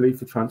locally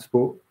for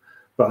transport,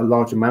 but a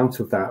large amount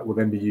of that will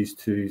then be used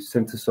to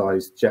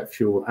synthesize jet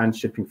fuel and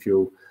shipping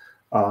fuel,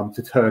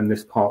 to turn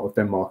this part of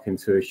Denmark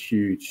into a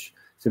huge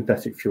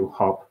synthetic fuel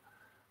hub.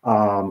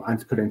 And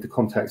to put it into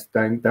context,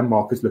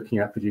 Denmark is looking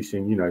at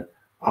producing,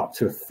 up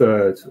to a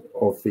third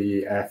of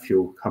the air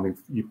fuel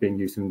being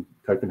used in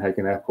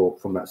Copenhagen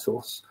Airport from that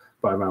source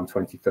by around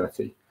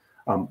 2030.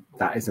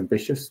 That is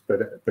ambitious,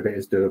 but it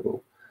is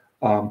doable.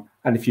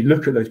 And if you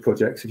look at those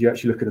projects, if you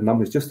actually look at the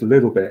numbers just a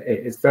little bit,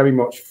 it is very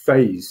much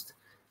phased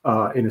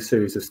in a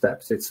series of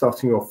steps. It's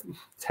starting off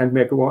 10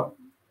 megawatt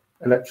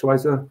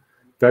electrolyzer,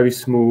 very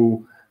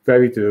small,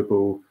 very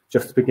doable,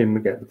 just to begin to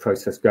get the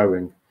process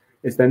going.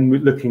 It's then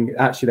looking,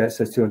 actually that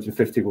says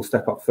 250, will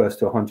step up first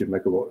to 100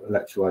 megawatt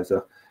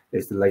electrolyzer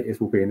is the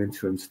latest, will be an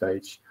interim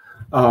stage.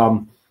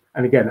 And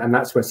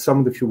that's where some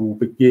of the fuel will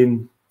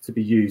begin to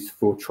be used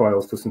for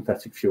trials for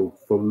synthetic fuel,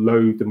 for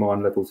low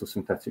demand levels of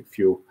synthetic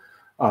fuel.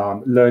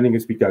 Learning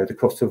as we go, the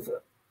cost of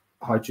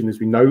hydrogen, as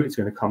we know, it's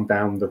going to come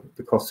down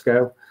the cost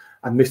scale.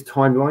 And this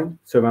timeline,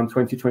 so around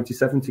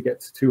 2027 to get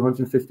to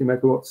 250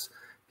 megawatts,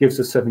 gives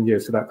us 7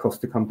 years for that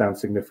cost to come down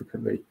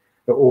significantly.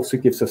 It also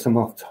gives us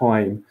enough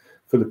time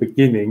for the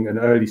beginning and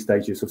early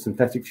stages of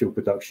synthetic fuel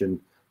production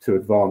to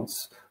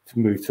advance, to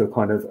move to a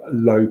kind of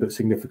low but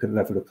significant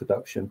level of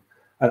production.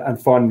 And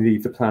finally,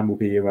 the plan will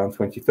be around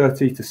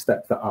 2030 to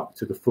step that up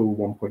to the full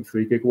 1.3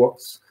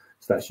 gigawatts.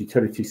 So that's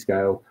utility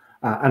scale.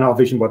 And our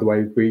vision, by the way,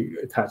 would be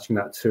attaching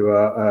that to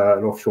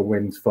an offshore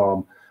wind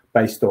farm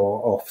based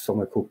off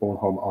somewhere called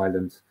Bornholm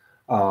Island.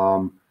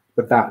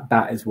 But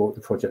that is what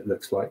the project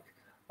looks like.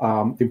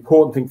 The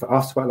important thing for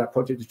us about that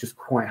project is just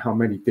quite how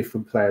many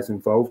different players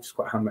involved, just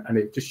quite how many, and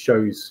it just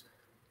shows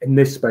in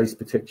this space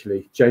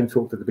particularly. Jane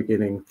talked at the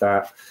beginning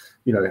that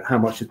how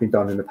much has been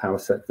done in the power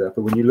sector,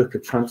 but when you look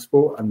at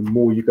transport, and the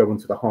more you go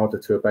into the harder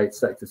to abate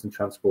sectors in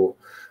transport,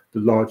 the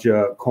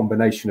larger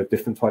combination of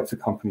different types of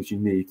companies you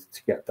need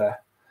to get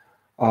there.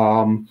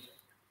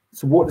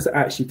 So what does it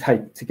actually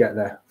take to get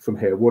there from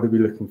here? What are we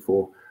looking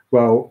for?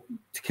 Well,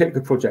 to kick the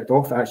project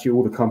off, actually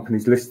all the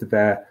companies listed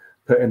there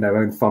put in their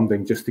own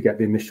funding just to get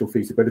the initial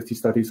feasibility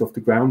studies off the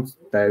ground.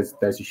 There's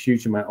a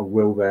huge amount of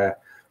will there.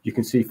 You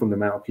can see from the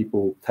amount of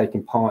people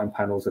taking part in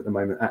panels at the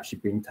moment, actually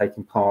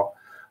taking part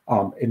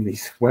in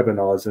these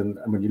webinars, and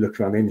when you look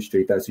around the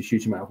industry, there's a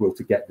huge amount of will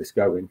to get this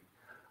going.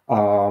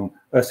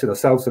 Ørsted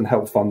ourselves and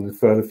help fund the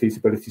further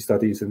feasibility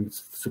studies and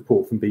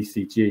support from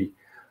BCG.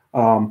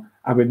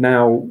 And we've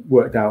now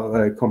worked out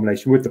a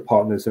combination with the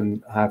partners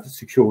and have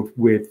secured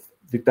with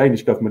the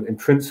Danish government in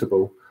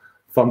principle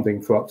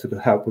funding for up to the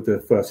help with the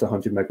first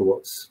 100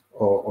 megawatts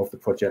of the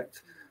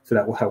project. So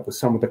that will help with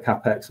some of the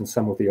CapEx and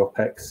some of the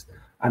OpEx.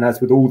 And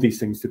as with all these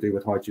things to do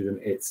with hydrogen,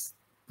 it's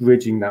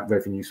bridging that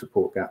revenue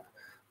support gap,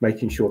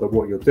 making sure that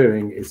what you're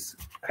doing is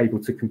able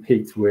to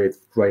compete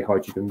with grey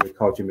hydrogen, with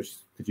hydrogen which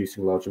is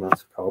producing large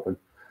amounts of carbon.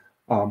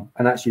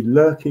 And actually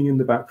lurking in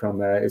the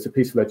background there is a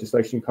piece of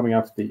legislation coming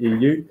out of the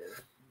EU.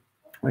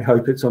 I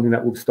hope it's something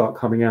that will start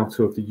coming out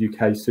of the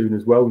UK soon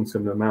as well in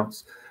similar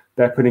amounts.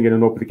 They're putting in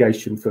an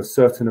obligation for a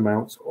certain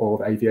amount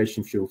of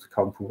aviation fuel to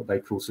come from what they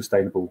call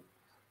sustainable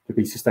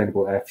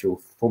air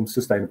fuel from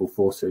sustainable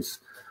sources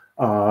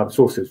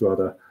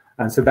rather.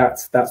 And so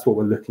that's what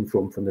we're looking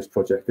from this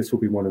project. This will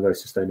be one of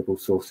those sustainable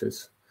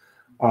sources.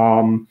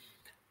 And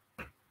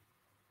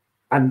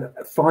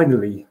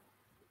finally,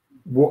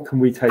 what can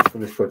we take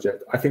from this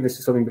project? I think this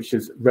is something which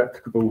is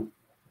replicable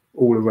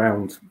all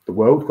around the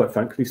world, quite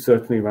frankly,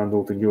 certainly around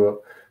Northern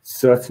Europe,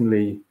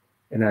 certainly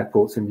in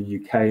airports in the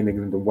UK, in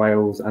England and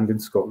Wales, and in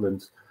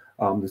Scotland.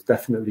 There's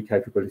definitely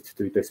capability to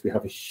do this. We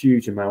have a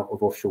huge amount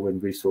of offshore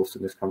wind resource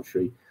in this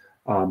country,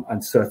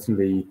 and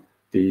certainly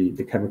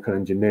the chemical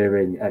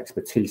engineering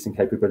expertise and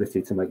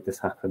capability to make this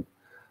happen.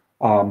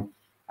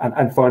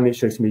 And finally, it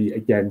shows me,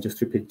 again, just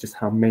to repeat, just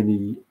how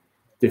many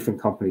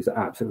different companies are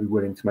absolutely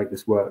willing to make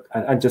this work.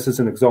 And just as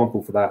an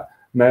example for that,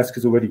 Maersk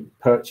has already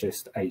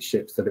purchased 8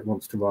 ships that it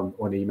wants to run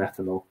on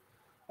e-methanol.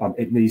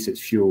 It needs its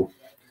fuel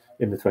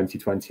in the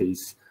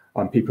 2020s.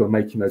 People are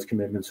making those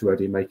commitments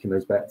already, making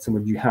those bets. And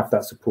when you have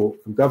that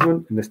support from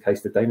government, in this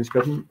case, the Danish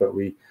government, but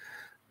we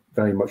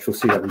very much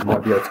foresee that we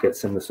might be able to get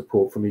similar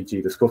support from,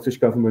 e.g., the Scottish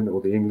government or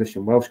the English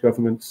and Welsh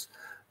governments,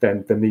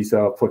 then these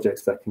are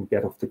projects that can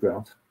get off the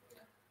ground.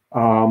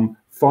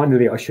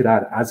 Finally, I should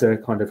add, as a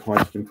kind of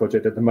hydrogen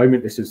project, at the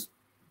moment, this is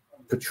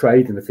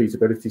portrayed in the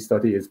feasibility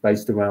study is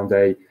based around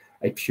a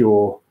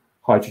pure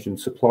hydrogen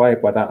supply.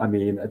 By that, I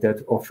mean a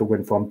offshore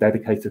wind farm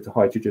dedicated to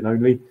hydrogen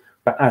only.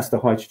 But as the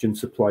hydrogen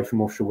supply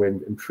from offshore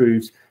wind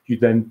improves,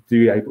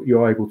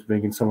 you're able to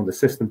bring in some of the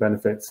system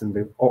benefits and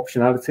the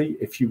optionality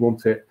if you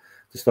want it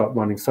to start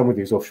running some of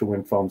these offshore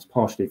wind farms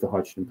partially for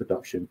hydrogen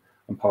production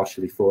and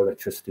partially for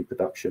electricity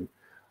production,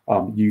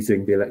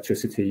 using the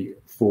electricity,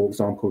 for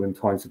example, in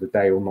times of the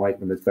day or night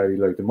when there's very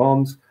low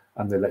demand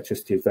and the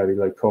electricity is very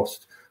low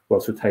cost,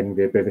 whilst retaining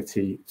the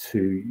ability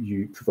to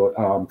use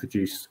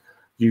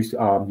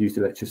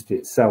electricity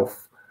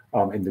itself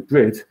in the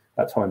grid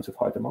at times of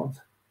high demand.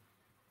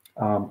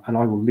 And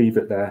I will leave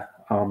it there.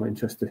 I'm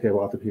interested to hear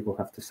what other people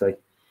have to say.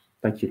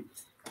 Thank you.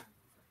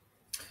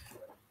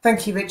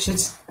 Thank you,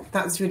 Richard.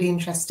 That was really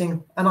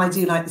interesting. And I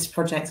do like this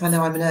project. I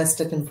know I'm an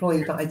Ørsted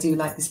employee, but I do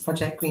like this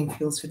project, Green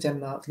Fuels for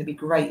Denmark. And it'd be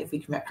great if we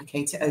can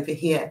replicate it over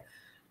here.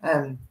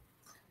 I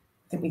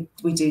think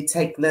we do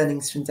take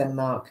learnings from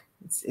Denmark.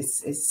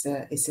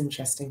 It's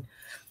interesting.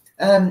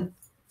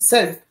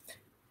 So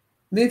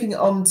moving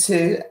on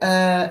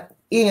to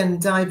Ian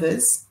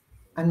Divers.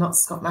 I'm not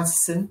Scott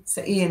Mattison.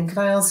 So Ian, can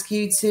I ask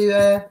you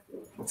to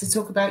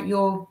talk about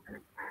your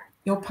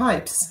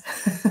pipes?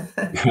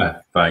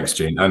 Thanks,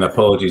 Jane, and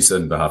apologies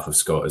on behalf of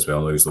Scott as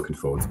well. I was looking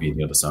forward to being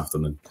here this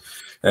afternoon.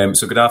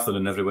 So good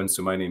afternoon, everyone.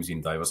 So my name's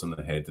Ian Divers. I'm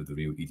the head of the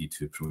Real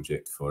ED2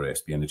 project for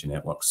SB Energy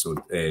Networks. So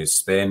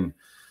SPEN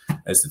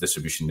is the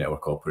distribution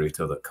network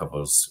operator that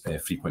covers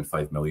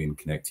 3.5 million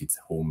connected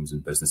homes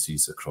and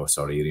businesses across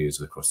our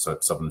areas, across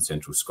southern and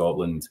central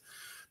Scotland,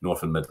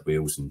 North and Mid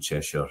Wales and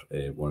Cheshire,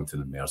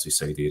 Warrington and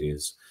Merseyside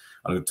areas.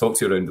 And I'll talk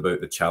to you around about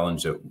the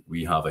challenge that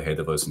we have ahead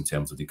of us in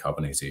terms of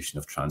decarbonisation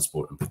of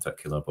transport in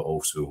particular, but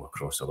also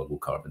across other low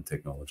carbon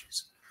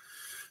technologies.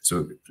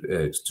 So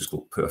just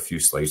put a few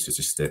slides to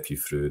just step you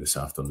through this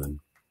afternoon.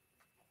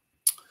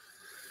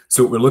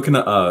 So we're looking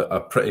at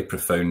a pretty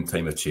profound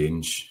time of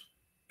change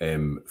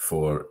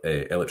for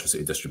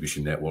electricity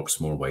distribution networks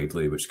more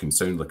widely, which can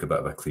sound like a bit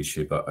of a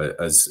cliche, but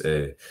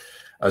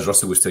as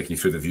Russell was taking you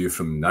through the view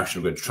from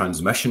National Grid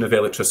transmission of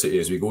electricity,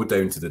 as we go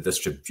down to the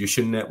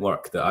distribution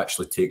network that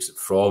actually takes it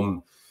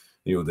from,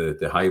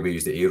 the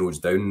highways, the A roads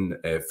down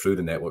through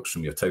the networks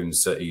from your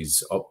towns,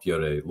 cities, up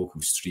your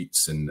local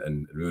streets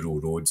and rural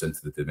roads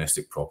into the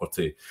domestic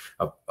property,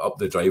 up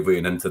the driveway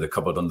and into the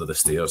cupboard under the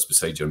stairs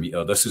beside your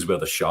meter. This is where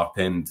the sharp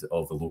end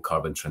of the low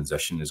carbon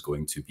transition is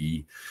going to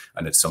be.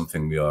 And it's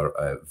something we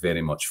are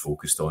very much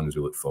focused on as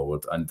we look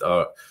forward. And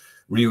our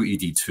Real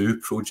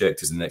ED2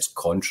 project is the next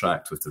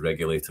contract with the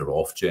regulator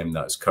Ofgem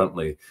that is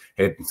currently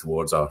heading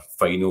towards our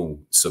final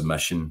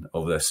submission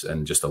of this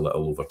in just a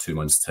little over 2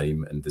 months'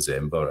 time in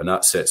December. And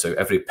that sets out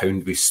every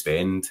pound we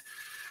spend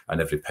and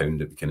every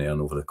pound that we can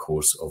earn over the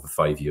course of the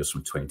 5 years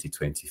from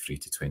 2023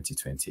 to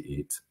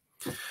 2028.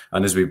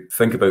 And as we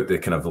think about the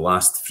kind of the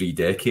last 3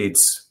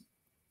 decades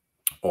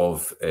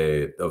of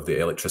the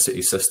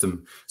electricity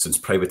system since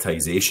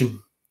privatisation,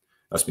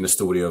 that's been a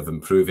story of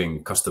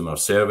improving customer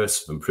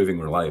service, of improving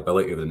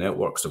reliability of the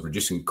networks, of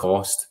reducing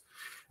cost.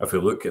 If we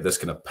look at this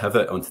kind of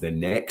pivot onto the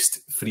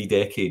next 3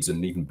 decades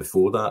and even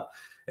before that,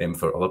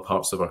 for other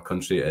parts of our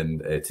country,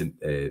 and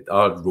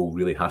our role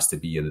really has to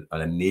be an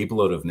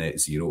enabler of net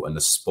zero, and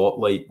the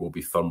spotlight will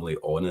be firmly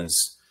on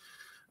us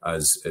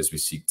as we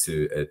seek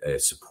to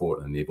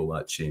support and enable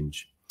that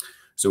change.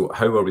 So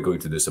how are we going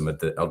to do this amid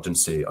the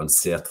urgency,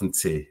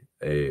 uncertainty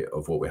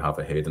of what we have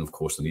ahead, and of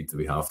course the need that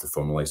we have to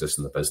formalise this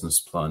in the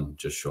business plan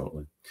just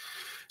shortly.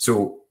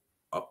 So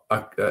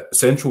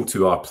central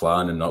to our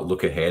plan and our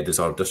look ahead is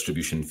our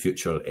distribution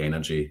future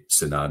energy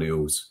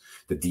scenarios,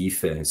 the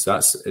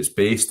DFES. It's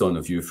based on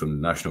a view from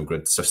the National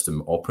Grid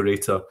System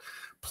Operator,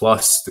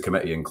 plus the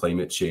Committee on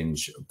Climate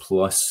Change,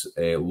 plus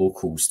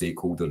local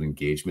stakeholder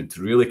engagement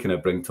to really kind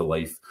of bring to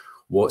life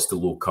what's the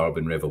low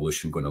carbon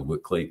revolution going to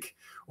look like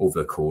over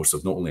the course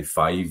of not only a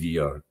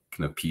 5-year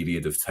kind of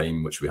period of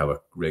time, which we have a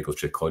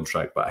regulatory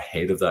contract, but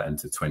ahead of that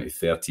into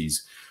 2030s,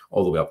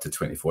 all the way up to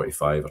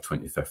 2045 or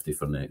 2050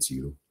 for net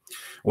zero.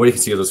 What you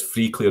can see are there's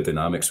 3 clear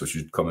dynamics, which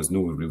would come as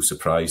no real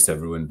surprise to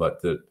everyone,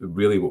 but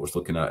really what we're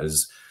looking at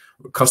is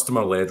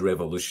customer-led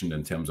revolution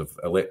in terms of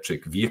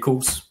electric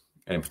vehicles,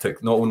 and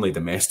not only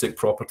domestic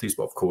properties,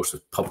 but of course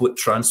with public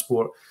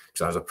transport, because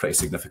that has a pretty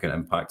significant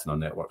impact on our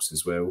networks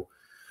as well.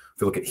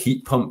 If you look at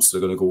heat pumps,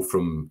 they're going to go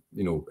from,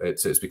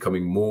 it's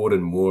becoming more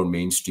and more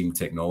mainstream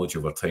technology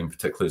over time,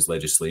 particularly as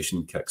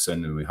legislation kicks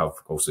in, and we have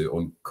also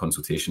on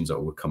consultations that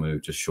will come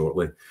out just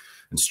shortly,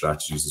 and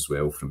strategies as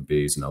well from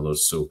BEIS and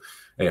others. So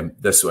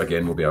this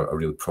again will be a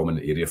really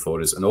prominent area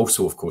for us. And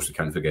also, of course, we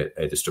can't forget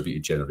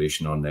distributed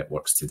generation on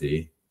networks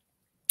today.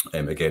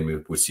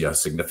 Again, we see a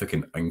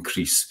significant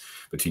increase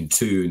between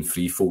 2- and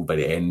 3-fold by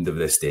the end of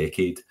this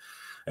decade.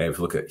 If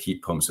you look at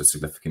heat pumps, a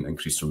significant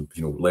increase from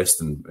less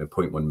than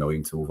 0.1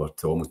 million to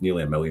almost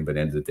nearly 1 million by the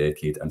end of the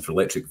decade. And for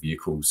electric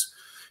vehicles,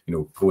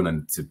 going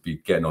in to be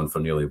getting on for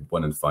nearly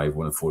 1 in 5,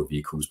 1 in 4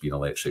 vehicles being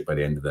electric by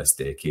the end of this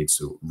decade.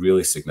 So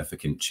really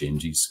significant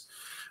changes.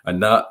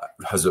 And that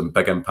has a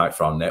big impact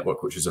for our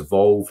network, which has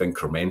evolved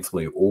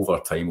incrementally over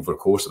time, over the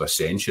course of a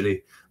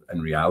century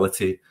in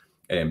reality,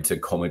 to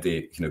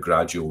accommodate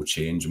gradual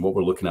change. And what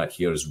we're looking at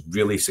here is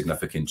really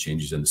significant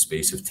changes in the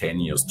space of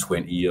 10 years,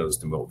 20 years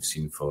than what we've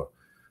seen for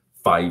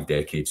 5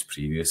 decades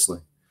previously.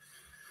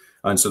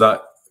 And so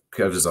that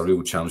gives us a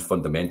real challenge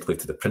fundamentally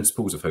to the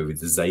principles of how we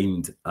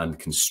designed and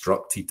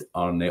constructed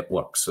our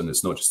networks. And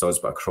it's not just us,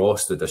 but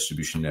across the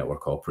distribution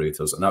network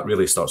operators. And that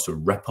really starts to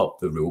rip up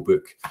the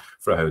rulebook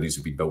for how these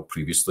have been built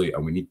previously.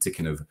 And we need to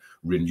kind of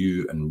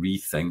renew and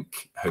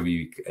rethink how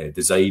we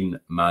design,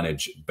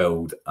 manage,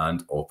 build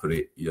and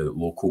operate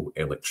local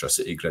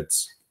electricity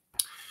grids.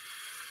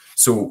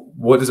 So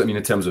what does it mean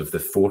in terms of the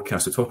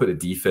forecast? We talk about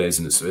the DFES,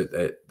 and it's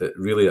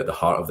really at the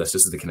heart of this.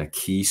 This is the kind of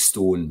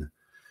keystone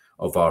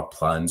of our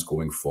plans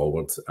going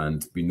forward,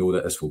 and we know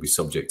that this will be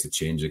subject to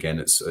change. Again,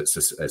 it's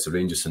a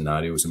range of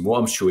scenarios, and what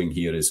I'm showing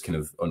here is kind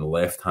of on the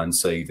left-hand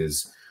side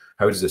is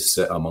how does this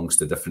sit amongst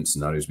the different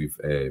scenarios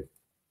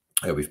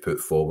we've put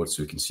forward.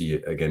 So we can see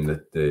again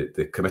that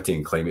the Committee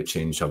on Climate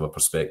Change have a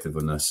perspective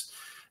on this,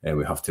 and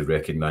we have to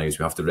recognise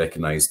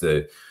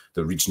the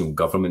regional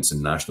governments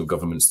and national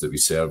governments that we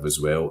serve as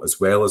well as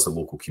the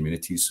local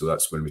communities. So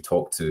that's when we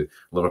talk to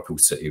Liverpool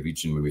City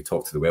region, when we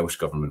talk to the Welsh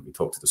government, we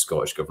talk to the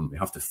Scottish government, we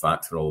have to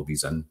factor all of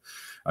these in.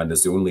 And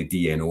as the only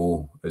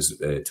DNO is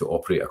to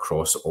operate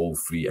across all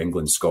 3,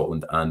 England,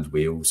 Scotland and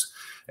Wales,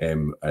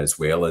 as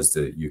well as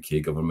the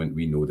UK government,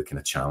 we know the kind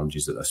of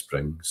challenges that this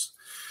brings.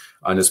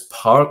 And as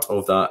part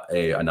of that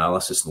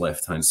analysis on the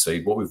left-hand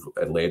side, what we've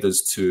led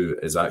us to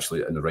is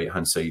actually on the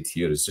right-hand side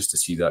here is just to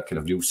see that kind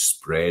of real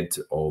spread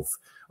of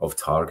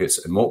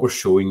targets. And what we're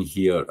showing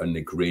here in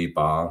the grey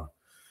bar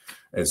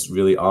is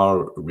really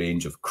our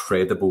range of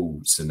credible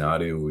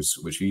scenarios,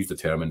 which we've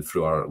determined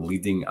through our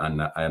leading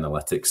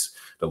analytics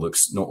that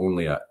looks not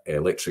only at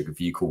electric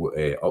vehicle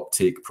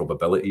uptake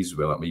probabilities,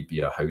 well, it might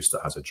be a house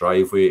that has a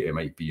driveway, it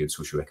might be on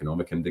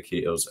socioeconomic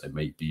indicators, it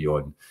might be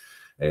on,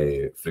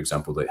 for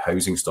example, the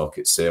housing stock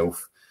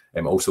itself.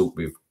 Also,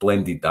 we've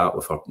blended that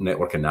with our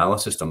network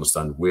analysis to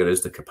understand where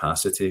is the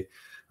capacity.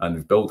 And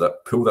we've pulled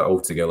that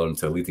all together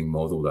into a leading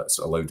model that's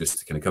allowed us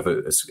to kind of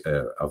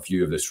give a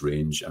view of this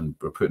range. And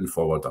we're putting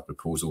forward a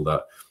proposal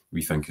that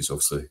we think is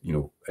obviously,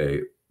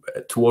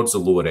 towards the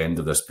lower end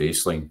of this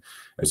baseline,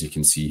 as you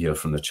can see here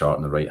from the chart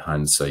on the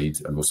right-hand side.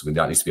 And also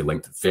that needs to be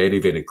linked very,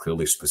 very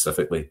clearly,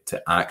 specifically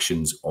to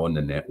actions on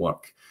the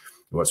network.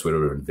 That's where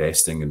we're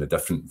investing in the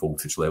different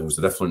voltage levels,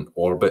 the different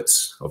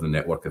orbits of the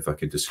network, if I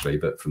could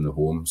describe it from the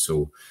home.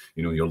 So,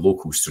 your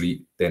local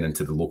street, then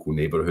into the local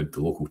neighbourhood,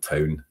 the local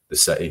town, the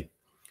city.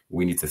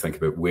 We need to think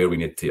about where we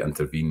need to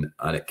intervene,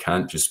 and it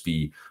can't just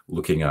be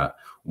looking at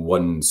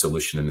one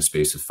solution in the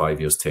space of 5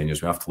 years, 10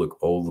 years. We have to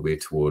look all the way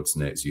towards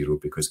net zero,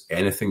 because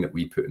anything that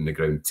we put in the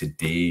ground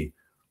today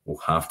will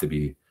have to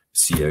be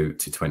see out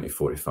to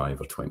 2045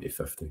 or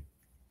 2050.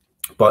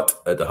 But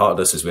at the heart of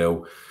this as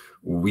well,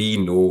 we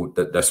know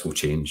that this will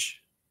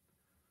change.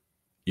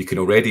 You can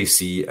already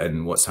see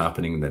in what's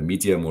happening in the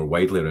media more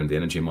widely around the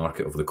energy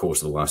market over the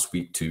course of the last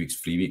week, 2 weeks,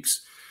 3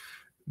 weeks.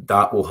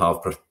 That will have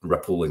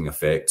rippling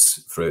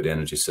effects throughout the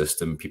energy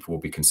system. People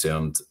will be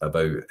concerned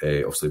about,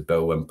 obviously,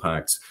 bill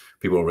impacts.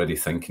 People are already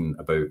thinking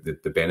about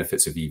the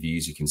benefits of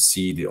EVs. You can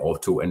see the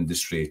auto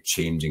industry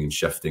changing and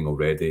shifting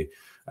already.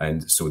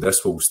 And so the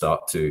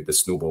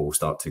snowball will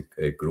start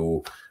to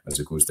grow as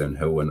it goes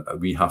downhill, and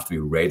we have to be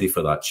ready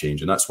for that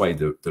change. And that's why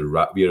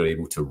we are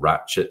able to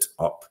ratchet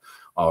up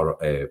our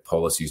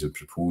policies and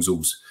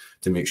proposals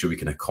to make sure we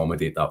can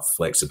accommodate that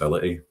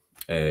flexibility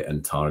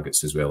and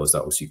targets, as well as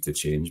that will seek to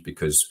change,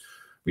 because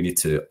we need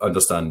to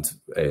understand,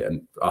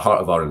 and a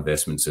heart of our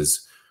investments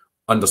is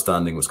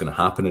understanding what's going to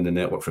happen in the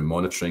network from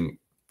monitoring,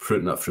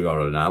 putting that through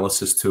our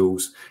analysis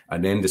tools,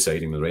 and then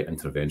deciding the right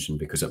intervention,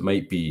 because it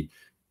might be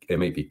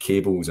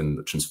cables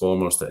and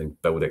transformers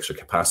that build extra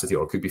capacity,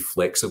 or it could be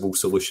flexible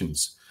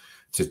solutions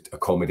to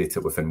accommodate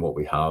it within what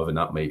we have. And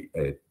that might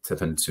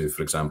tip into,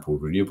 for example,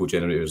 renewable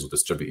generators or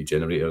distributed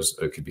generators.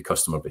 Or it could be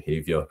customer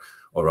behaviour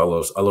or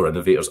other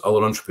innovators,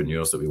 other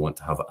entrepreneurs that we want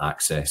to have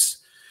access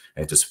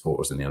to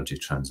support us in the energy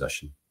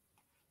transition.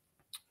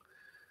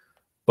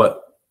 But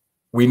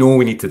we know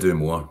we need to do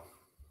more.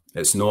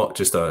 It's not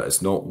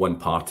one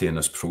party in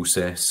this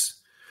process.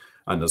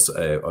 And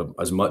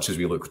as much as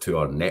we look to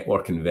our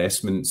network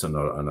investments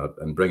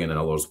and bringing in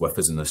others with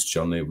us in this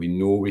journey, we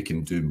know we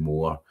can do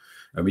more.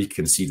 And we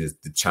can see the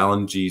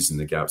challenges and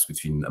the gaps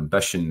between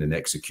ambition and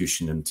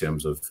execution in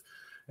terms of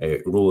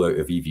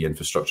rollout of EV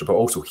infrastructure, but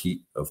also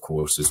heat, of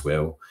course, as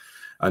well.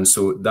 And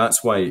so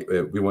that's why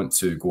we want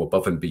to go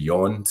above and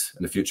beyond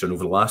in the future. And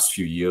over the last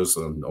few years,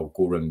 and I'll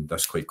go around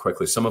this quite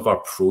quickly, some of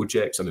our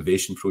projects,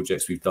 innovation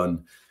projects we've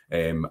done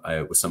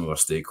with some of our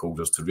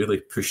stakeholders to really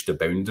push the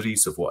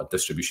boundaries of what a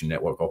distribution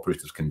network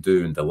operator can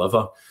do and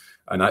deliver,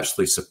 and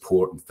actually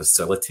support and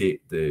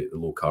facilitate the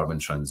low carbon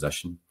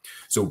transition.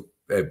 So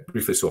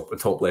briefly, so up the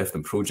top left,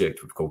 in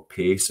project we've called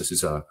PACE. This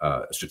is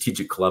a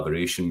strategic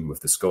collaboration with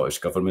the Scottish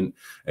Government.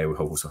 We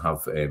also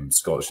have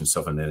Scottish and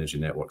Southern Energy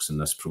Networks in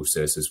this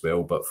process as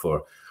well. But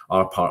for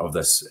our part of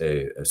this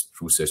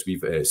process,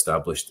 we've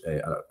established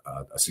a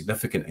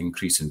significant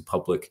increase in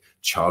public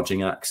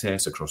charging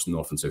access across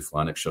North and South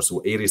Lanarkshire. So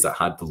areas that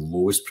had the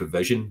lowest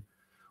provision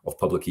of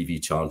public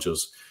EV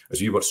chargers, as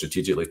we work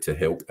strategically to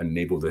help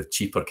enable the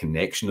cheaper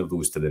connection of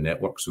those to the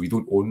network. So we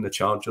don't own the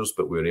chargers,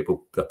 but we're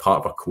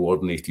part of a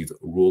coordinated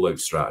rollout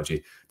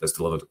strategy that's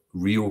delivered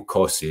real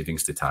cost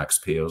savings to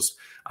taxpayers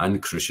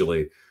and,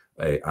 crucially,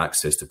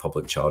 access to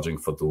public charging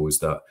for those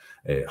that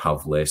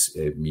have less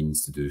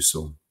means to do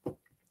so.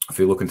 If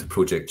we look into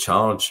Project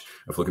Charge,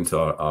 if we look into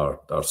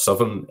our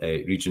southern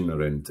region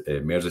around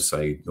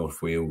Merseyside,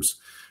 North Wales,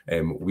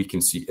 we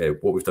can see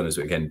what we've done is,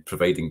 again,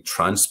 providing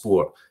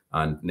transport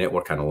and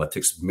network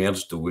analytics,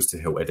 merge those to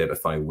help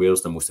identify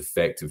where's the most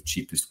effective,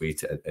 cheapest way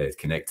to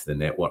connect to the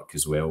network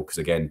as well. Because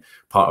again,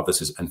 part of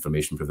this is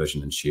information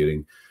provision and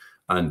sharing.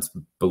 And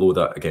below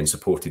that, again,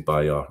 supported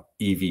by our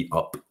EV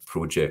Up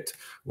project,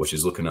 which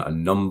is looking at a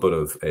number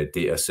of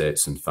data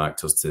sets and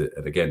factors to,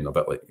 and again, a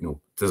bit like,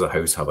 does a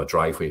house have a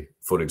driveway,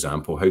 for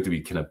example? How do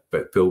we kind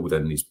of build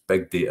within these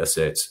big data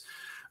sets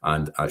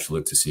and actually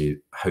look to see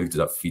how does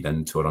that feed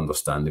into our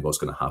understanding of what's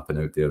going to happen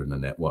out there in the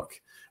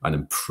network and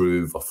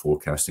improve our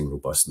forecasting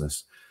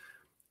robustness.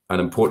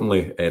 And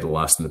importantly, the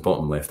last in the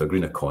bottom left, our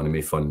Green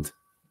Economy Fund,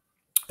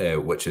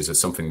 which is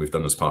something we've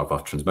done as part of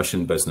our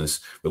transmission business.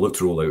 We look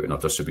to roll out in our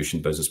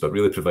distribution business, but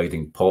really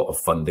providing pot of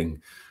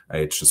funding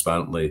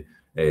transparently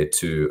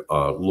to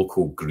our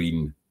local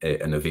green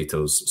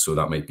innovators. So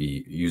that might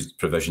be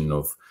provision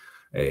of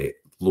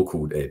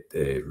local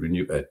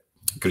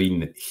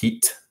green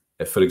heat,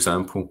 for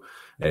example,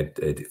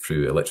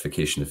 through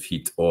electrification of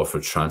heat, or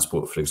for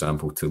transport, for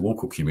example, to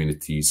local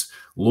communities,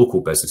 local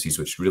businesses,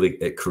 which really,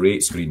 it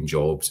creates green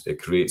jobs, it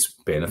creates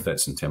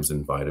benefits in terms of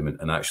environment,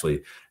 and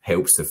actually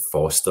helps to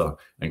foster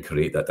and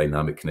create that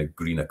dynamic kind of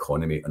green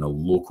economy on a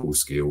local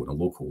scale, on a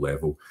local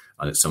level.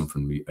 And it's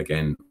something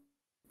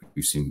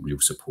we've seen real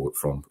support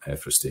from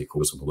for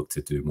stakeholders, and we'll look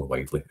to do more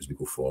widely as we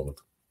go forward.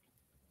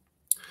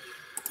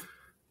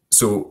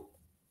 So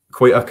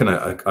quite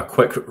a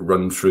quick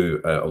run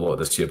through a lot of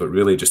this here, but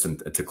really just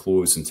to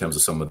close in terms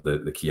of some of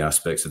the key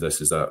aspects of this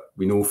is that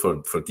we know for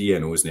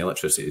DNOs and the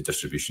electricity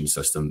distribution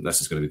system,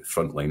 this is going to be the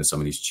front line of some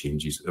of these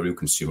changes, a real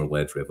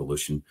consumer-led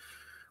revolution.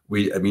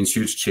 It means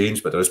huge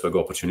change, but there is big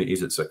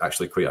opportunities. It's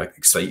actually quite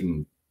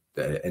exciting,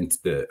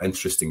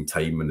 interesting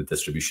time in the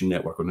distribution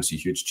network. We're going to see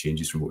huge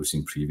changes from what we've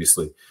seen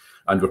previously.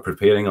 And we're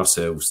preparing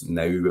ourselves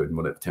now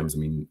in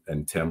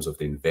terms of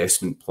the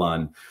investment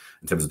plan,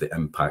 in terms of the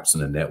impacts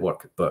on the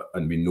network.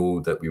 And we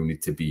know that we will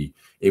need to be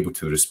able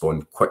to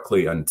respond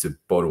quickly and to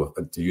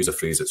use a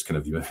phrase that's kind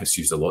of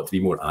used a lot, to be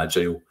more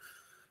agile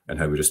in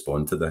how we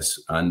respond to this.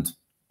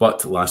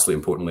 But lastly,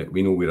 importantly,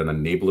 we know we're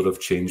an enabler of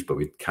change, but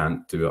we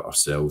can't do it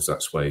ourselves.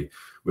 That's why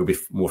we'll be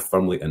more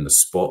firmly in the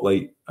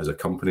spotlight as a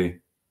company,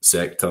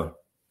 sector,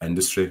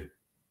 industry,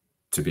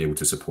 to be able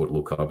to support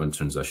low carbon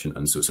transition.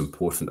 And so it's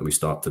important that we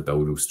start to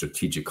build those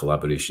strategic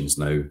collaborations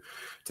now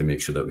to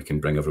make sure that we can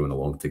bring everyone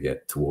along to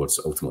get towards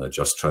ultimately a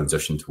just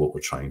transition to what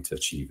we're trying to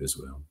achieve as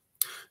well.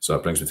 So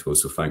that brings me to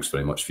close. So thanks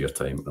very much for your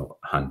time. And I'll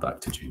hand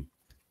back to June.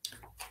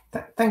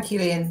 Thank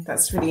you, Ian.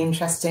 That's really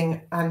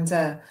interesting. And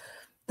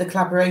the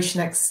collaboration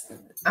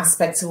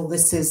aspect of all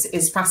this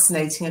is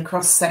fascinating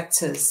across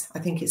sectors. I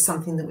think it's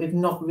something that we've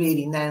not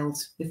really nailed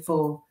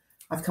before.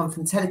 I've come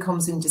from the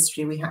telecoms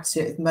industry. We had to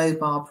do it with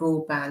mobile,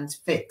 broadband,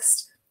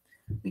 fixed.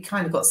 We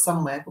kind of got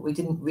somewhere, but we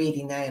didn't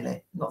really nail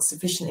it, not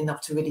sufficient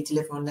enough to really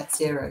deliver on net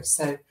zero.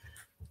 So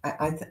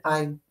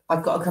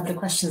I've got a couple of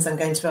questions I'm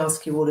going to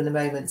ask you all in a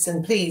moment.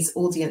 And please,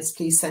 audience,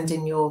 please send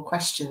in your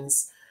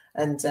questions,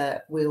 and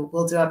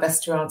we'll do our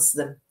best to answer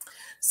them.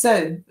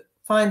 So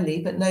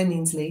finally, but no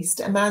means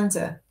least,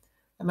 Amanda.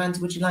 Amanda,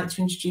 would you like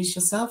to introduce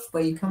yourself,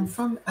 where you come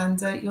from,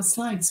 and your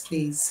slides,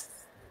 please?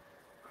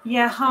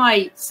 Yeah,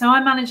 hi. So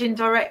I'm Managing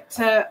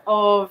Director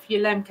of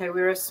Ulemco.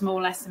 We're a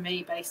small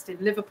SME based in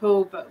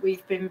Liverpool, but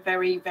we've been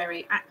very,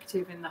 very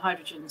active in the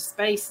hydrogen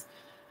space.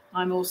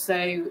 I'm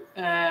also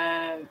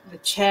the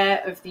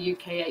chair of the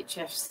UK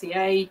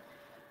HFCA,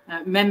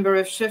 member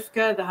of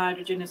SHUFCA, the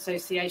Hydrogen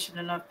Association,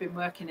 and I've been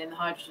working in the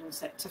hydrogen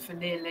sector for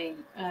nearly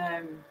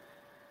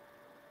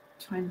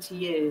 20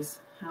 years.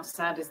 How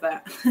sad is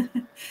that?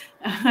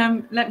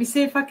 Let me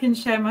see if I can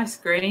share my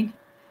screen.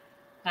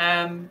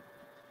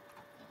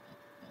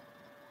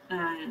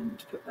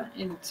 And put that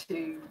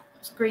into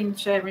screen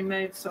sharing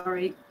mode,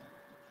 sorry.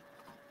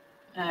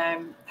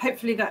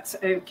 Hopefully that's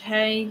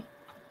okay.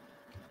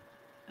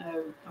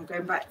 Oh, I'm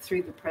going back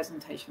through the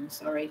presentation,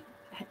 sorry.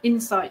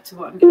 Insight to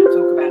what I'm going to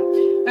talk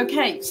about.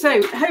 Okay,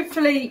 so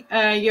hopefully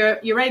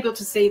you're able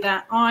to see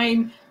that.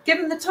 I'm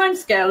given the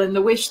timescale and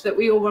the wish that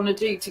we all want to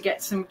do to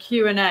get some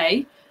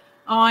Q&A.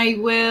 I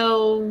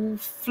will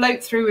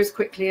float through as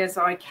quickly as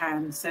I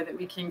can so that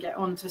we can get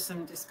on to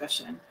some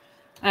discussion.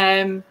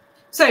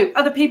 So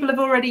other people have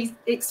already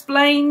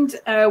explained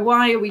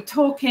why are we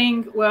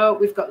talking? Well,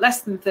 we've got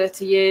less than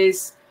 30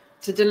 years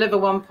to deliver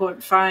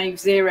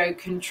 1.50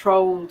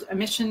 controlled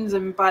emissions.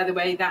 And by the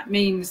way, that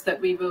means that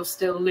we will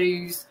still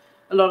lose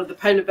a lot of the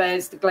polar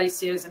bears, the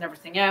glaciers and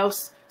everything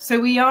else. So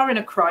we are in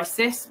a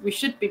crisis. We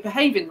should be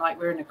behaving like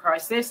we're in a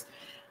crisis.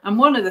 And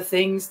one of the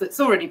things that's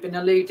already been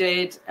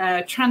alluded,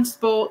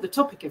 transport, the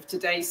topic of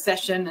today's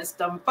session, has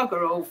done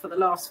bugger all for the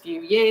last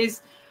few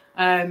years.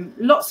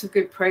 Lots of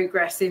good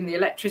progress in the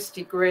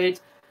electricity grid,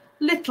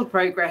 little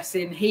progress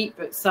in heat,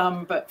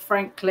 but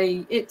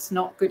frankly, it's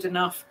not good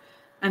enough.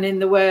 And in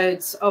the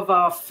words of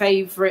our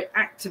favourite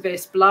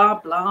activist, blah,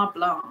 blah,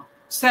 blah.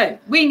 So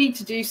we need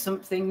to do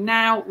something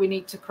now. We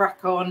need to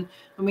crack on,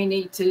 and we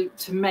need to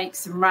make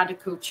some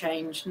radical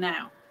change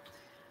now.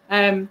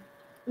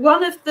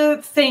 One of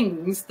the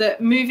things that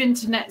moving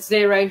to net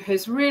zero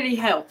has really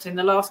helped in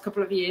the last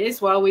couple of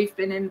years while we've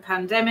been in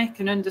pandemic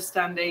and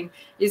understanding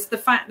is the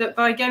fact that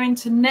by going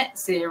to net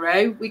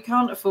zero, we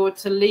can't afford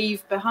to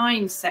leave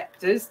behind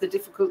sectors, the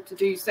difficult to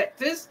do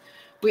sectors,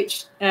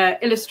 which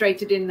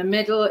illustrated in the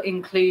middle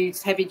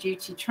includes heavy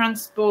duty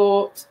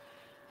transport,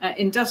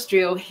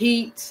 industrial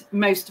heat,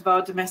 most of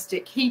our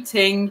domestic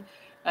heating,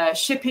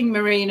 shipping,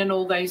 marine, and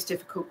all those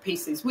difficult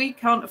pieces. We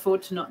can't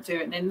afford to not do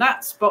it. And in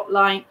that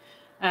spotlight,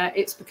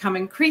 it's become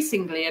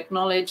increasingly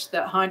acknowledged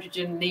that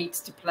hydrogen needs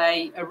to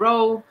play a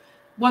role.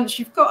 Once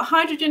you've got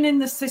hydrogen in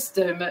the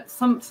system at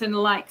something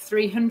like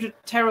 300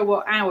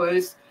 terawatt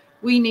hours,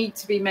 we need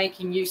to be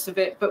making use of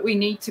it, but we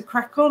need to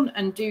crack on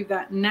and do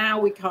that now.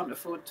 We can't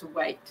afford to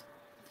wait.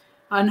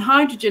 And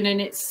hydrogen in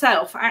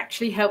itself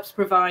actually helps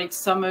provide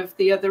some of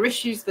the other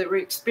issues that we're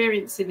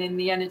experiencing in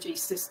the energy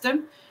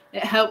system.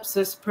 It helps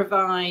us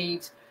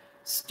provide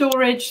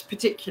storage,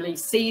 particularly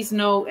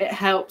seasonal. It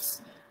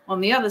helps on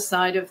the other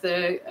side of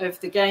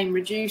the game,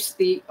 reduce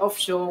the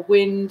offshore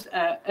wind.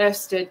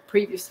 Ørsted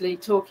previously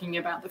talking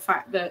about the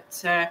fact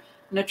that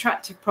an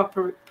attractive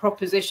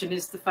proposition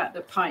is the fact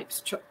that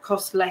pipes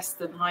cost less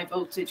than high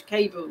voltage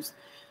cables.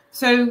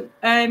 So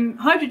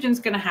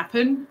hydrogen's going to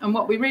happen. And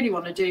what we really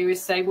want to do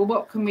is say, well,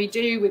 what can we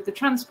do with the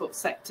transport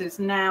sectors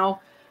now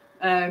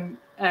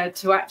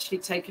to actually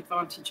take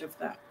advantage of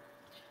that?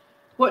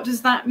 What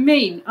does that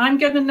mean? I'm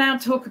going to now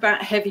talk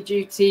about heavy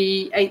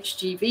duty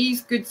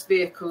HGVs, goods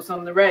vehicles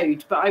on the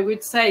road. But I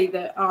would say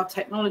that our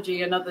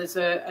technology and others,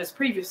 as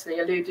previously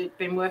alluded,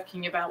 been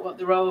working about what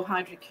the role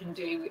hydrogen can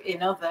do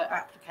in other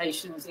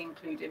applications,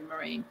 including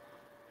marine.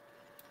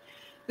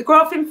 The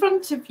graph in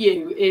front of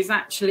you is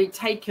actually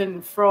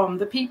taken from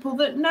the people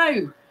that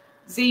know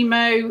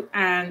Zemo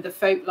and the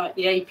folk like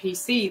the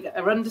APC that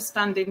are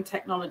understanding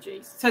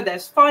technologies. So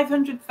there's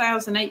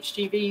 500,000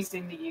 HGVs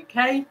in the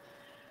UK.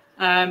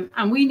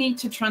 And we need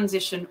to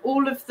transition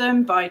all of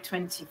them by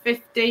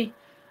 2050,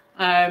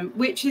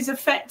 which is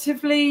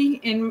effectively,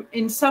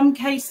 in some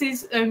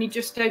cases, only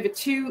just over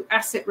 2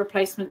 asset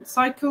replacement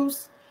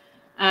cycles,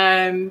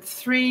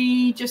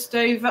 3 just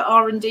over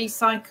R&D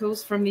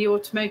cycles from the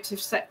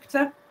automotive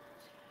sector.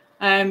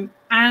 And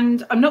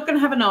I'm not going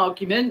to have an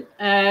argument.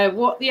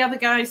 What the other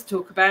guys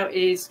talk about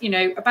is, you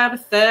know, about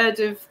 1/3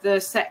 of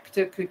the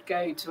sector could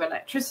go to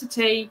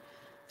electricity.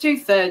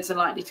 2/3 are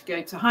likely to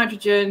go to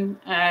hydrogen.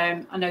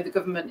 I know the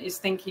government is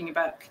thinking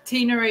about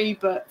catenary,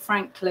 but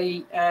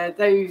frankly,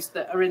 those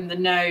that are in the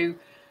know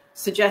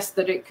suggest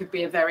that it could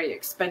be a very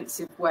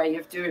expensive way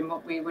of doing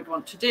what we would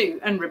want to do,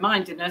 and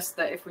reminding us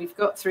that if we've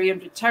got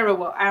 300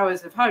 terawatt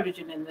hours of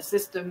hydrogen in the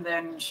system,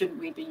 then shouldn't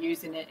we be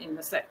using it in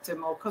the sector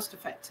more cost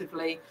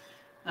effectively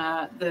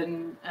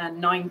than a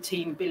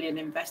 19 billion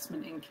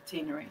investment in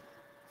catenary?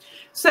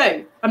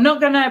 So I'm not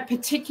going to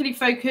particularly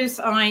focus.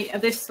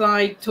 This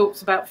slide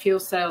talks about fuel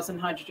cells and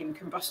hydrogen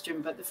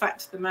combustion, but the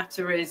fact of the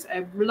matter is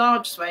a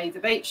large swathe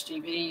of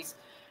HGVs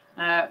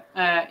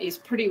is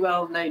pretty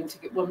well known to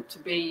want to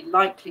be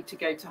likely to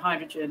go to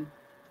hydrogen.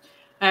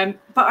 But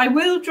I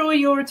will draw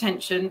your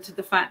attention to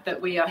the fact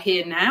that we are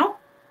here now,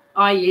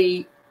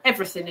 i.e.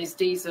 everything is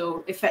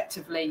diesel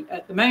effectively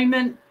at the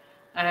moment.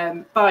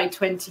 By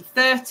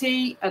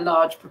 2030, a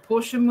large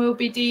proportion will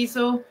be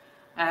diesel.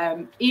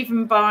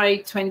 Even by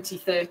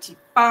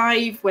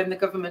 2035, when the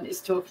government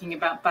is talking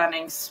about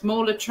banning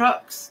smaller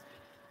trucks.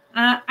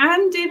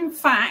 And in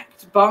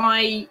fact,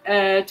 by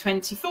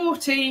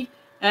 2040,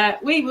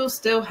 we will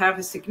still have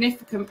a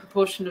significant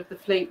proportion of the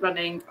fleet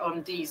running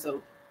on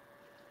diesel.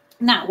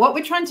 Now, what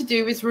we're trying to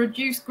do is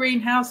reduce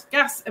greenhouse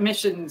gas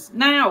emissions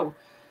now.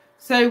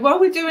 So while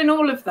we're doing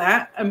all of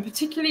that, and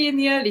particularly in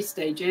the early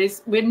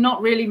stages, we're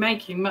not really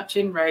making much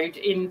inroad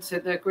into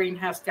the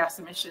greenhouse gas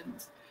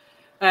emissions.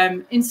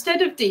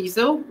 Instead of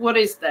diesel, what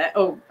is there?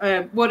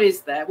 What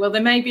is there? Well,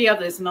 there may be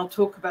others, and I'll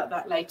talk about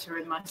that later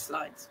in my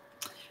slides.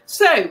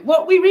 So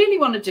what we really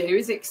want to do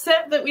is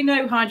accept that we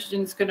know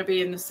hydrogen's going to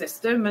be in the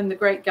system, and the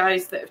great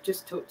guys that have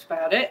just talked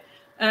about it,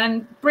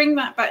 and bring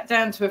that back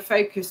down to a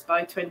focus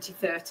by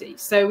 2030.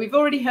 So we've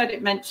already heard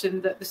it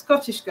mentioned that the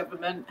Scottish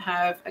Government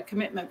have a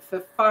commitment for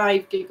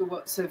 5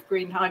 gigawatts of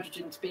green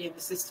hydrogen to be in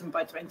the system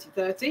by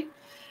 2030.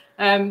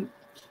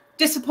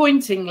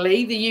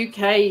 Disappointingly, the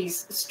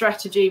UK's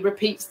strategy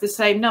repeats the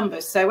same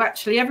numbers. So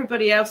actually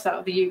everybody else out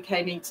of the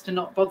UK needs to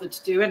not bother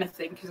to do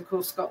anything, because of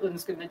course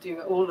Scotland's going to do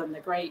it all and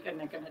they're great and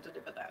they're going to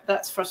deliver that.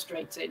 That's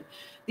frustrating.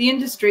 The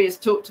industry has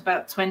talked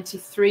about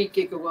 23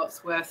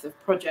 gigawatts worth of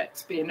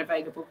projects being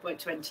available by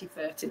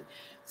 2030.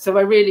 So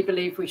I really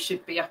believe we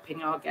should be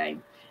upping our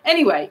game.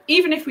 Anyway,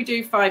 even if we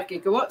do 5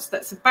 gigawatts,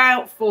 that's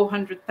about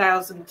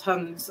 400,000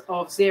 tonnes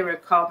of zero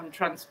carbon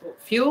transport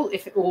fuel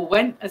if it all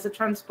went as a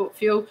transport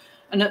fuel.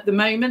 And at the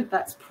moment,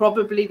 that's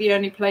probably the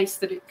only place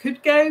that it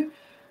could go.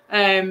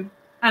 And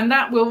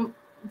that will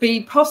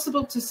be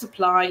possible to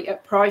supply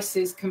at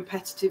prices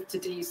competitive to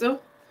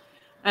diesel.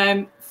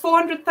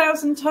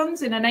 400,000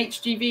 tonnes in an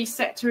HGV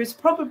sector is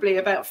probably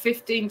about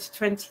 15 to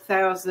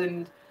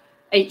 20,000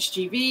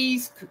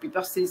 HGVs, could be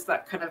buses,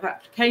 that kind of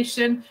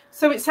application.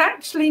 So it's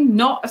actually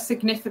not a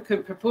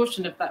significant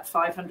proportion of that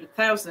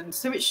 500,000.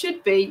 So it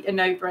should be a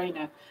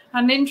no-brainer.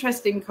 An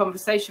interesting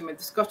conversation with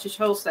the Scottish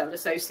Wholesale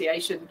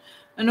Association,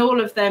 and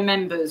all of their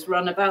members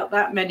run about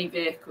that many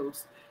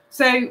vehicles.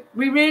 So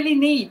we really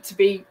need to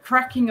be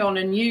cracking on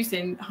and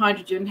using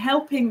hydrogen,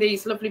 helping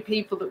these lovely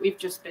people that we've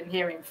just been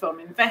hearing from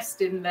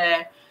invest in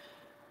their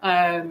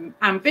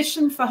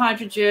ambition for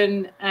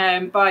hydrogen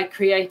by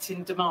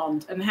creating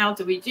demand. And how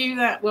do we do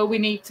that? Well, we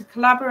need to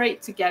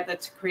collaborate together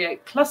to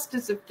create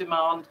clusters of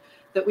demand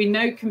that we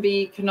know can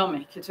be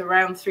economic at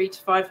around 300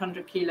 to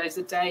 500 kilos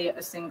a day at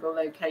a single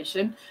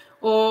location,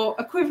 or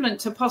equivalent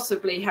to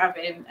possibly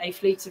having a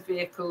fleet of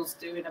vehicles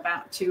doing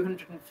about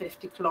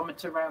 250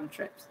 kilometre round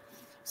trips.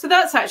 So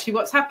that's actually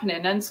what's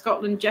happening, and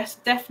Scotland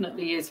just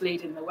definitely is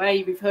leading the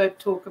way. We've heard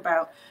talk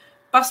about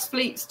bus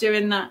fleets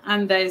doing that,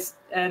 and there's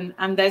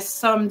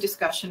some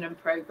discussion and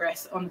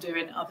progress on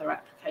doing other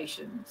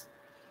applications.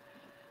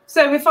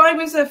 So if I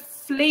was a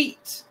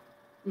fleet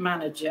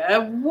manager,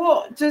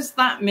 what does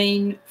that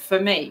mean for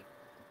me,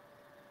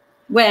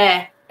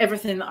 where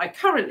everything that I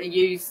currently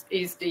use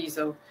is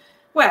diesel?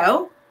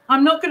 Well,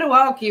 I'm not going to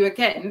argue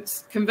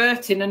against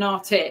converting an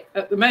RTIC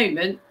at the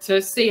moment to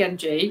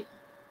CNG,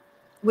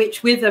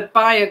 which with a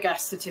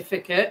biogas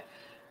certificate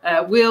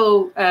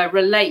will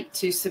relate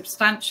to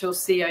substantial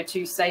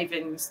CO2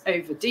 savings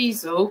over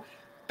diesel,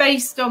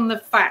 based on the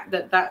fact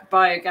that that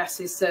biogas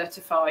is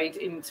certified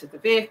into the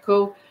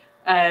vehicle.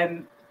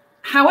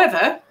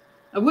 However,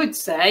 I would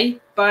say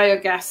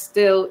biogas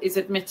still is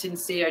emitting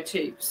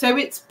CO2. So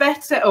it's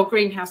better, or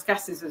greenhouse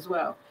gases as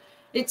well.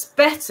 It's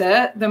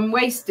better than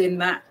wasting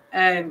that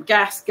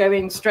gas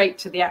going straight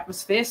to the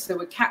atmosphere. So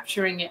we're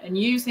capturing it and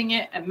using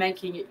it and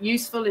making it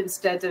useful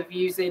instead of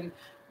using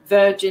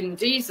virgin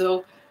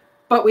diesel.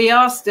 But we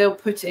are still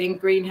putting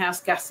greenhouse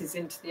gases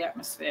into the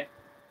atmosphere.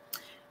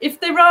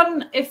 If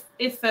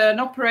an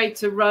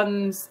operator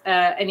runs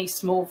any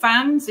small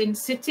vans in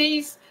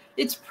cities,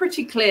 it's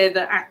pretty clear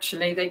that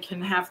actually they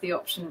can have the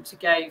option to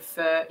go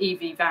for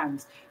EV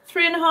vans.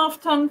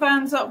 3.5 ton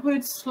vans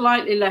upwards,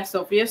 slightly less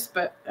obvious,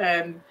 but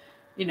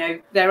you know,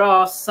 there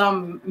are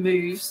some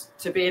moves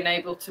to being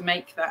able to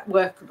make that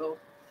workable.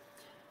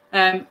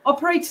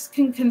 Operators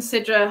can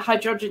consider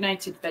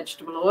hydrogenated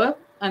vegetable oil,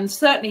 and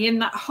certainly in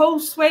that whole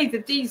swathe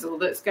of diesel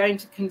that's going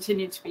to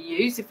continue to be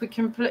used, if we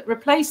can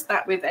replace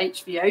that with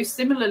HVO,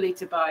 similarly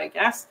to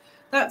biogas,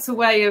 that's a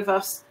way of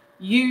us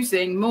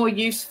using more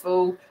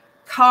useful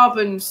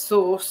carbon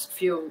sourced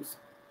fuels.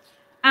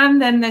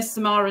 And then there's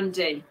some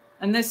R&D,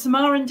 and there's some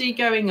R&D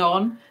going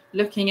on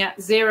looking at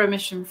zero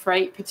emission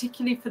freight,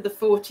 particularly for the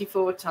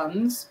 44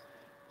 tons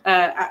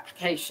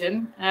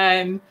application,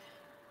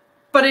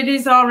 but it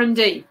is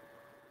R&D.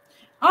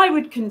 I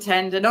would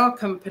contend, and our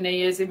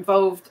company is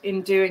involved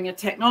in doing a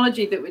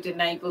technology that would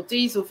enable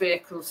diesel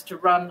vehicles to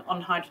run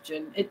on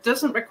hydrogen. It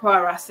doesn't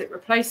require asset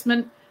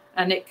replacement,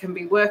 and it can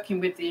be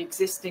working with the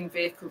existing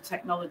vehicle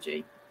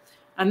technology.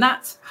 And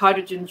that's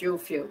hydrogen dual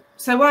fuel.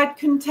 So I'd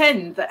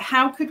contend that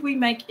how could we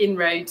make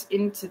inroads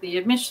into the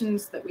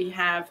emissions that we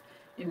have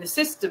in the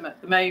system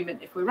at the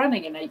moment if we're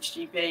running an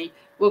HGV,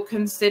 we'll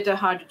consider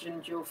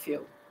hydrogen dual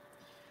fuel.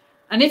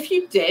 And if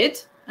you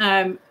did,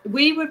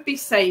 we would be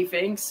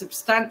saving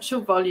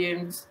substantial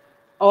volumes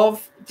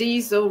of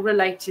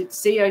diesel-related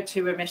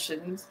CO2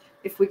 emissions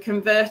if we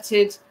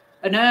converted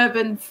an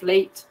urban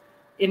fleet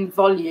in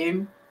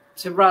volume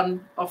to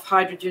run off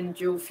hydrogen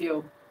dual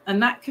fuel.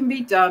 And that can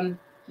be done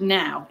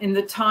now. In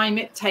the time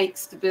it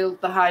takes to build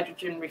the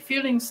hydrogen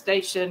refueling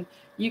station,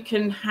 you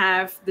can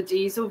have the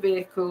diesel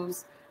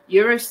vehicles,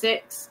 Euro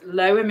 6,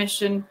 low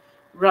emission,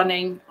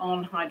 running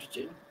on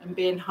hydrogen and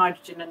being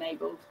hydrogen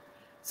enabled.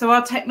 So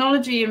our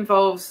technology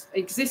involves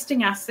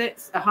existing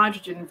assets, a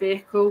hydrogen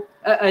vehicle,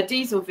 a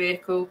diesel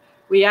vehicle.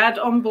 We add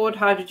onboard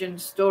hydrogen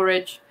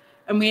storage,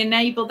 and we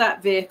enable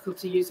that vehicle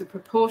to use a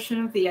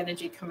proportion of the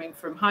energy coming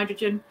from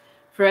hydrogen.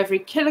 For every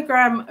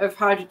kilogram of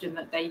hydrogen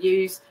that they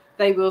use,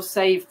 they will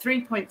save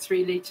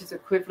 3.3 litres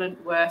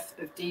equivalent worth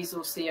of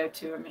diesel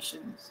CO2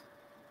 emissions.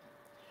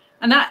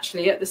 And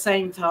actually, at the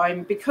same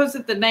time, because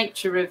of the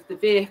nature of the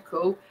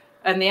vehicle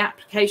and the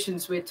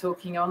applications we're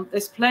talking on,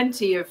 there's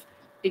plenty of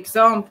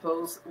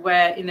examples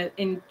where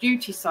in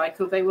duty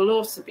cycle they will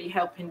also be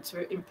helping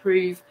to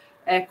improve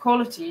air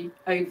quality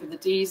over the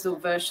diesel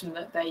version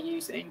that they're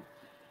using.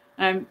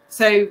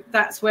 So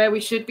that's where we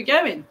should be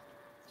going.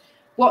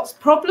 What's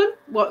problem?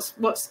 What's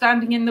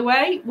standing in the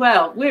way?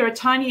 Well, we're a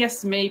tiny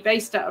SME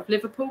based out of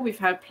Liverpool. We've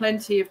had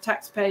plenty of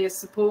taxpayer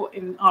support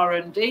in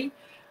R&D,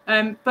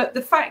 but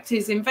the fact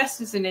is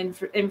investors in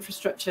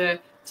infrastructure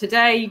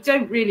today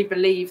don't really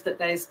believe that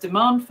there's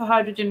demand for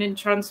hydrogen in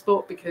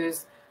transport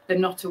because they're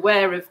not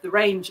aware of the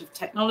range of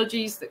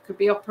technologies that could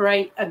be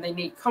operate, and they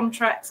need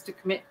contracts to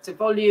commit to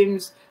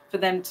volumes for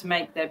them to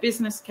make their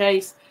business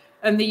case.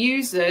 And the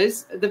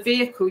users, the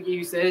vehicle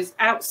users,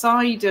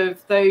 outside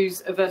of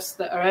those of us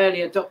that are early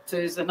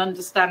adopters and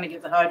understanding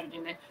of the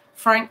hydrogen,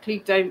 frankly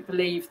don't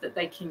believe that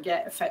they can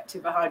get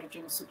effective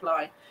hydrogen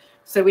supply.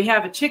 So we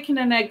have a chicken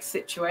and egg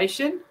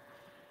situation.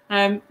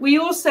 We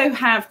also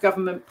have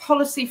government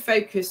policy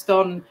focused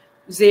on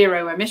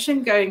zero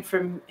emission, going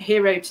from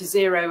hero to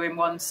zero in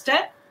one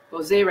step,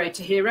 or zero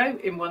to hero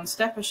in one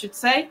step, I should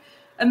say.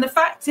 And the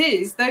fact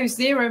is, those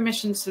zero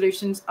emission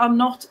solutions are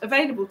not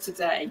available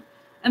today,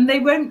 and they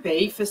won't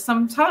be for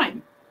some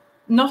time.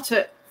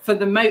 For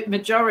the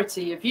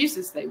majority of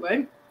users, they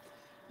won't.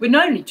 We're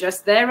only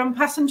just there on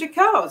passenger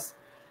cars.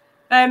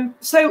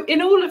 So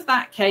in all of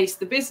that case,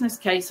 the business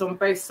case on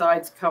both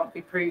sides can't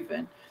be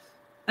proven.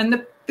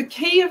 And the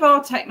key of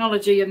our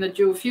technology and the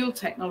dual fuel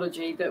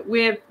technology that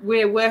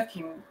we're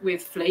working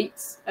with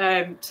fleets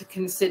to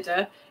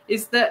consider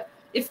is that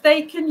if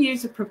they can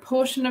use a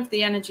proportion of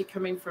the energy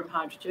coming from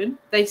hydrogen,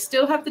 they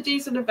still have the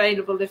diesel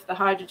available if the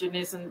hydrogen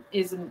isn't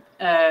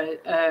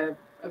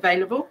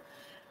available.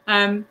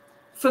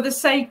 For the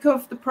sake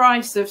of the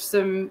price of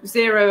some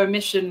zero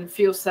emission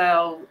fuel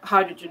cell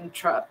hydrogen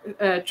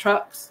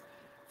trucks,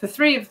 for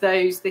 3 of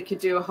those, they could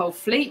do a whole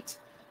fleet.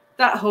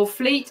 That whole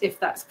fleet, if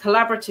that's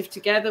collaborative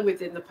together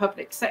within the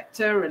public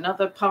sector and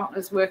other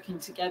partners working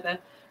together,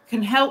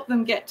 can help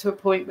them get to a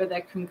point where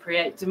they can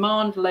create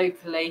demand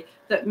locally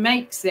that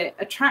makes it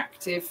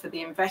attractive for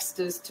the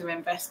investors to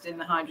invest in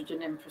the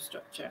hydrogen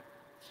infrastructure.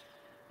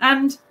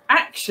 And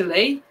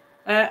actually,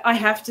 I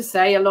have to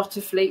say, a lot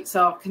of fleets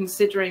are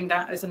considering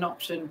that as an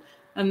option.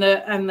 And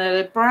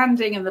the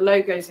branding and the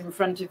logos in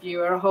front of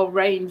you are a whole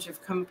range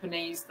of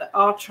companies that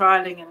are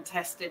trialling and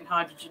testing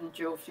hydrogen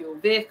dual fuel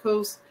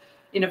vehicles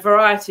in a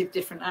variety of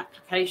different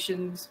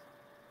applications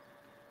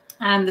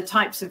and the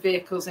types of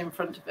vehicles in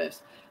front of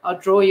us. I'll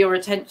draw your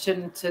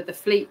attention to the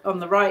fleet on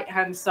the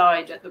right-hand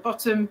side at the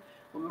bottom,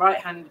 on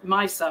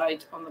my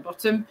side on the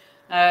bottom.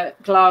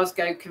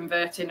 Glasgow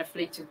converting a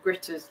fleet of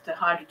gritters to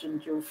hydrogen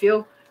dual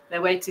fuel.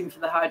 They're waiting for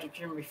the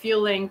hydrogen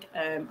refueling.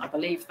 I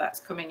believe that's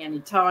coming any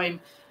time.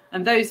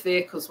 And those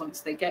vehicles,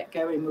 once they get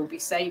going, will be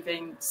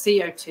saving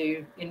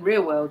CO2 in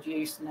real-world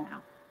use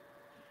now.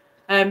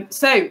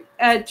 So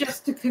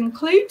just to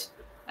conclude,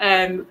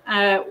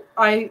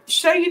 I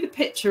show you the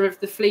picture of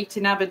the fleet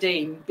in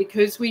Aberdeen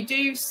because we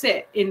do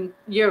sit in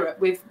Europe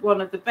with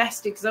one of the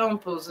best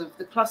examples of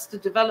the cluster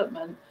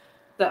development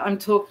that I'm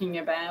talking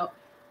about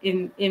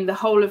in the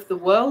whole of the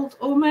world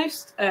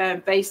almost,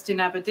 based in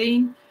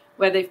Aberdeen,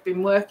 where they've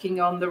been working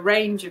on the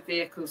range of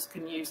vehicles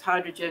can use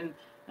hydrogen.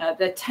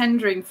 They're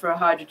tendering for a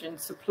hydrogen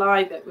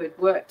supply that would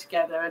work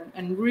together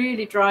and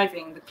really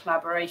driving the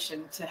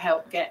collaboration to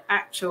help get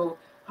actual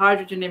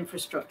hydrogen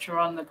infrastructure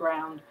on the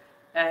ground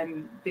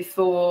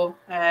before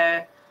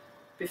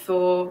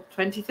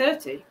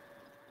 2030.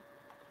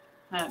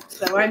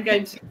 So I'm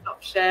going to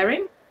stop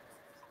sharing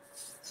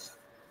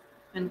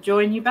and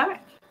join you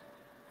back.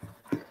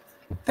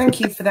 Thank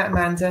you for that,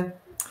 Amanda.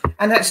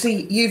 And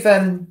actually, you've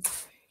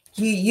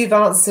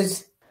answered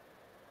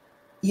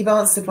you've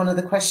answered one of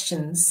the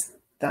questions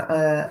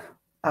that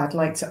I'd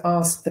like to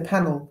ask the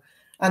panel.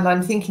 And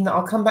I'm thinking that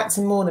I'll come back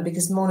to Morna,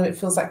 because Morna, it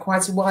feels like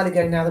quite a while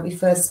ago now that we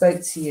first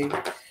spoke to you.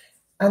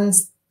 And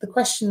the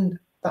question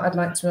that I'd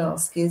like to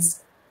ask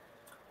is,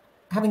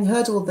 having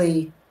heard all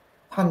the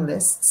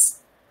panelists,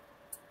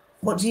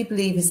 what do you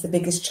believe is the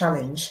biggest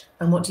challenge,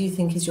 and what do you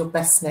think is your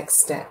best next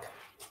step?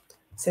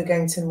 So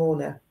going to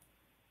Morna.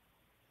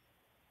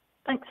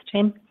 Thanks,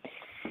 Jane.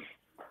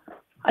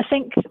 I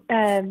think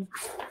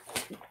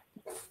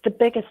the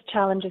biggest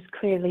challenge is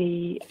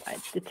clearly,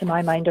 to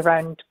my mind,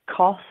 around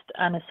cost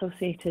and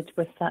associated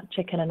with that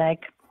chicken and egg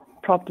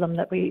problem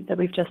that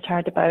we've just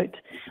heard about.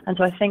 And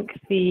so I think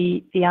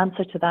the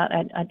answer to that,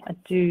 I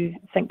do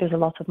think there's a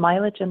lot of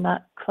mileage in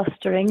that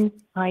clustering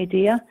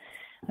idea,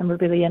 and we're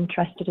really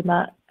interested in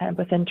that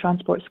within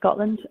Transport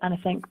Scotland. And I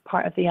think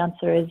part of the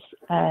answer is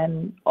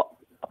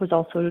was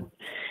also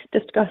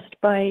discussed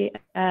by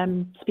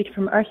speaker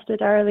from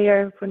Ørsted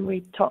earlier when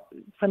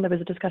there was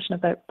a discussion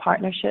about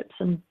partnerships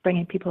and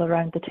bringing people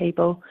around the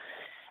table.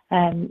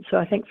 So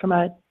I think from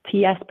a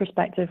TS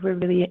perspective, we're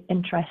really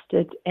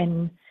interested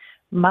in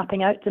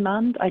mapping out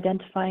demand,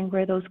 identifying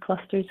where those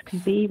clusters can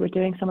be. We're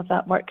doing some of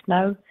that work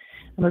now, and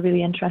we're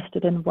really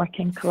interested in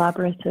working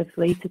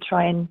collaboratively to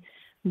try and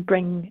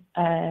bring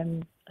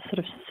a sort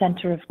of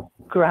centre of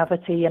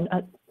gravity and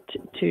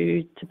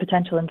to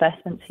potential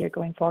investments here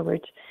going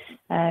forward.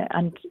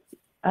 And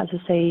as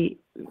I say,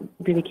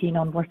 really keen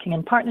on working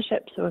in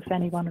partnerships. So if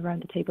anyone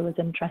around the table is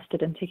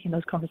interested in taking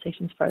those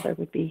conversations further,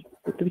 would be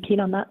keen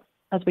on that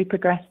as we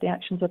progress the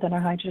actions within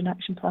our hydrogen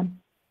action plan.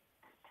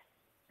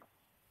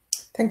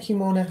 Thank you,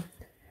 Morna.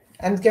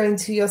 And going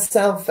to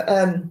yourself,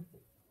 who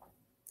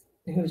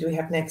do we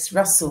have next?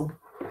 Russell,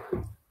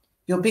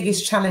 your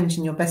biggest challenge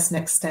and your best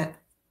next step.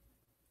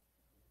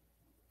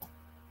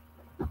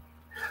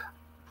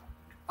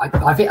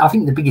 I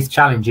think the biggest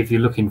challenge, if you're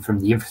looking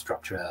from the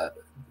infrastructure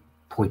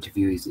point of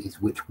view, is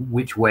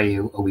which way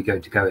are we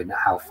going to go and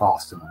how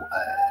fast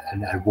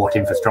and what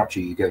infrastructure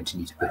you're going to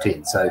need to put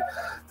in. So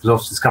there's a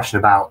lot of discussion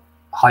about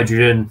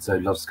hydrogen, so a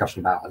lot of discussion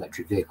about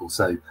electric vehicles.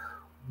 So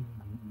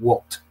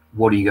what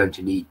are you going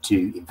to need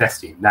to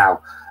invest in?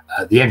 Now,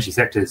 the energy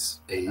sector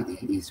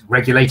is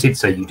regulated,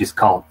 so you just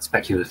can't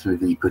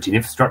speculatively put in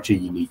infrastructure.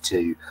 You need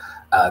to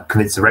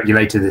convince the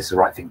regulator this is the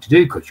right thing to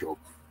do, because you're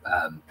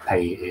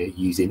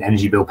using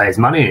energy bill payers'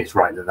 money, and it's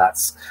right that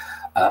that's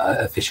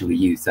officially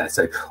used there.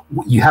 So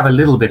you have a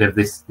little bit of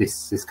this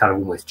kind of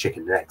almost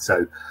chicken and egg.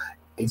 So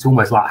it's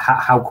almost like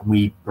how can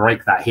we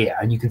break that here?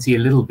 And you can see a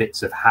little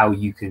bits of how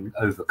you can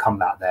overcome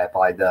that there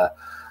by the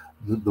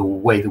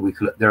way that we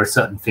could. There are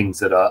certain things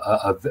that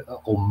are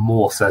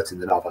more certain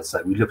than others.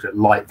 So we looked at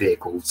light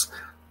vehicles,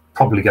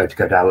 probably going to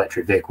go down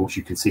electric vehicles.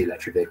 You can see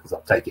electric vehicles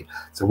uptaking.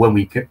 So when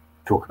we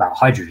talk about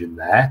hydrogen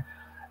there,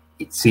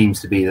 it seems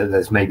to be that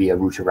there's maybe a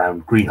route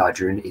around green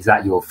hydrogen. Is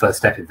that your first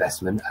step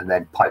investment? And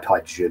then piped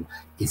hydrogen,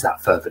 is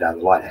that further down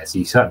the line here? So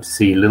you start to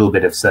see a little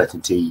bit of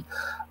certainty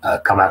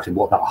come out in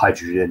what that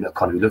hydrogen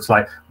economy looks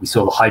like. We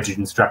saw the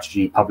hydrogen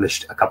strategy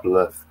published a couple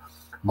of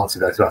months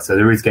ago as well. So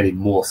there is getting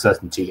more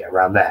certainty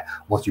around there.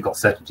 Once you've got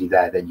certainty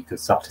there, then you can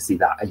start to see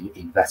that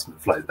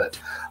investment flow. But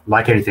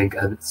like anything,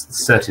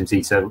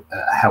 certainty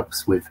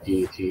helps with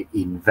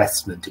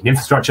investment in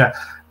infrastructure.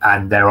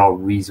 And there are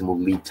reasonable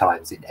lead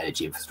times in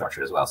energy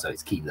infrastructure as well. So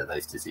it's key that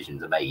those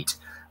decisions are made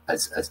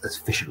as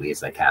efficiently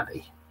as they can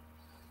be.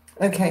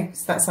 Okay,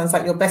 so that sounds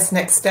like your best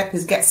next step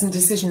is get some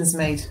decisions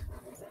made.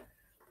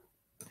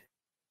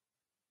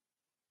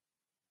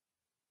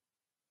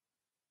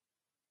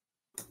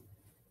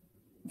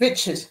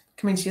 Richard,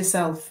 coming to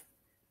yourself,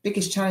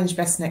 biggest challenge,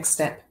 best next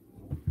step.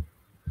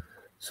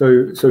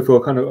 So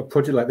for kind of a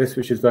project like this,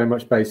 which is very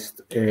much based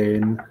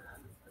in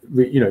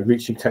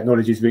reaching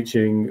technologies,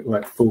 reaching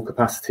like full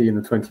capacity in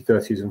the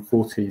 2030s and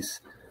 40s.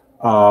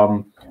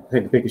 I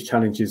think the biggest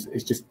challenge is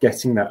just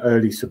getting that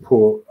early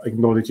support,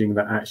 acknowledging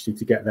that actually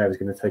to get there is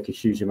going to take a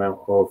huge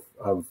amount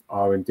of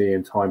R&D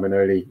and time and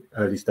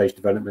early stage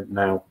development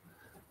now.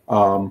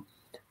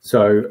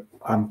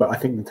 But I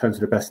think in terms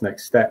of the best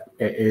next step,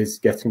 it is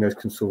getting those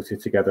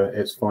consortia together.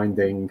 It's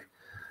finding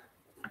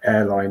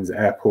airlines,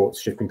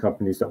 airports, shipping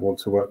companies that want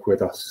to work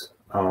with us.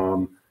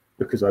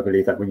 Because I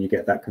believe that when you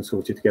get that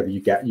consortia together,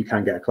 you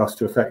can get a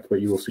cluster effect,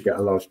 but you also get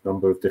a large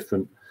number of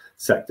different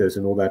sectors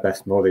and all their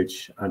best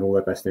knowledge and all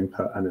their best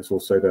input. And it's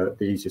also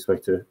the easiest way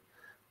to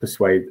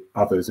persuade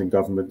others and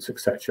governments,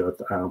 etc.,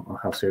 on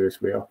how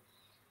serious we are.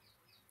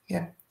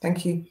 Yeah,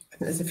 thank you.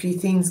 There's a few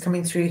themes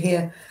coming through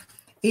here.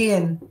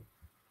 Ian.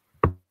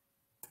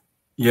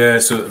 Yeah,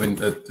 so I mean,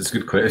 it's a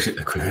good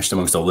question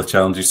amongst all the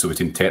challenges. So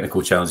between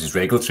technical challenges,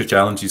 regulatory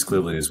challenges,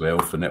 clearly as well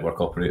for network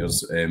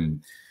operators.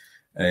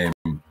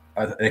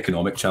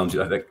 Economic challenges,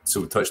 I think,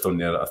 so we touched on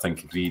there, I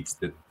think agreed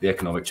that the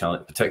economic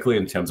challenge,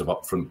 particularly in terms of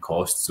upfront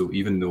costs. So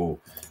even though,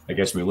 I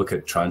guess when we look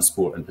at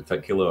transport in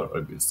particular,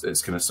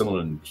 it's kind of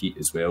similar in heat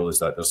as well, is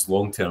that there's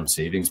long-term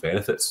savings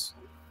benefits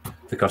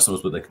to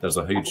customers, but there's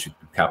a huge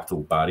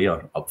capital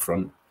barrier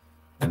upfront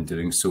in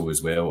doing so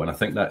as well. And I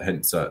think that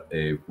hints at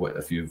what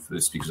a few of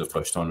the speakers have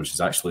touched on, which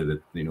is actually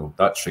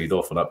that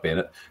trade-off or that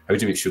benefit. How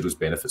do you make sure those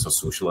benefits are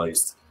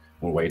socialised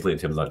more widely in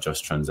terms of that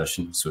just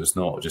transition? So it's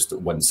not just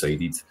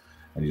one-sided,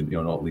 and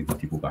you're not leaving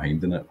people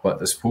behind in it.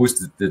 But I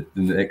suppose the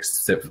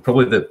next step,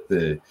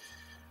 probably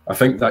I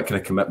think that kind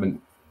of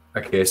commitment, I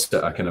guess,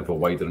 at a kind of a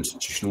wider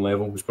institutional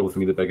level was probably for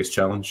me the biggest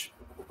challenge,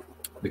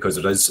 because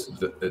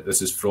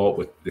this is fraught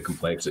with the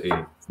complexity,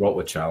 fraught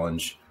with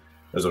challenge.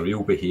 There's a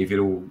real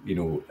behavioural,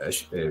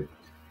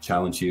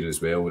 challenge here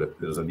as well.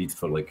 There's a need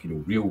for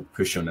real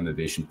push on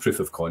innovation, proof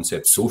of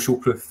concept, social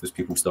proof as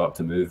people start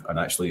to move, and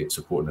actually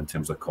supporting in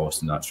terms of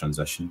cost in that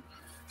transition.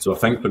 So I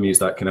think for me, is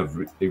that kind of,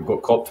 we've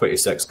got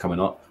COP26 coming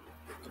up.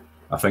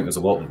 I think there's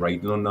a lot of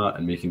riding on that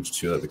and making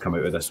sure that we come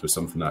out of this with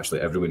something that actually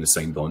everyone is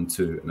signed on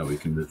to and that we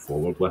can move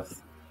forward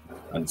with.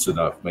 And so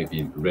that might be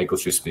in the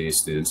regulatory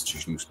space, the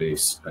institutional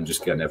space, and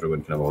just getting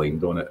everyone kind of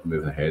aligned on it and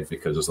moving ahead,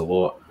 because there's a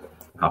lot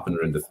happening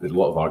around a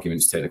lot of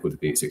arguments, technical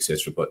debates,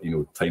 etc. But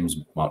time's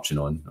marching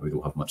on, and we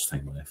don't have much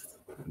time left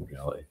in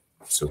reality.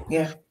 So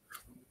yeah,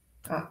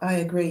 I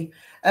agree.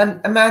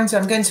 Amanda,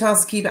 I'm going to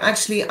ask you, but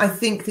actually, I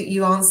think that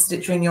you answered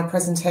it during your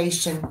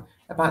presentation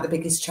about the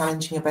biggest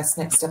challenge and your best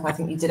next step. I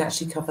think you did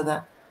actually cover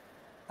that.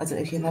 I don't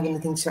know if you have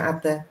anything to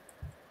add there.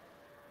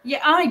 Yeah,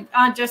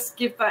 I just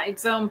give that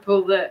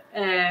example that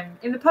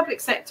in the public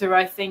sector,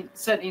 I think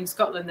certainly in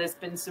Scotland, there's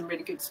been some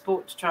really good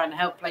support to try and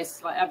help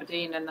places like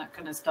Aberdeen and that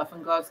kind of stuff,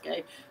 and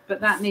Glasgow, but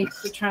that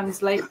needs to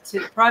translate to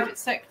the private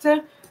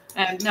sector.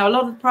 Now, a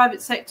lot of the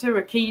private sector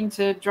are keen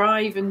to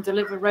drive and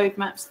deliver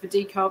roadmaps for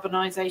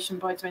decarbonisation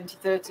by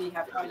 2030,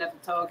 have high-level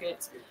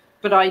targets.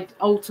 But I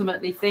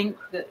ultimately think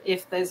that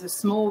if there's a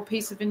small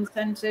piece of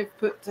incentive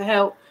put to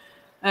help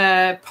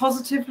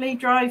positively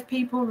drive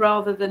people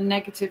rather than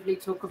negatively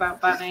talk about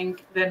banning,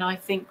 then I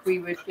think we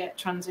would get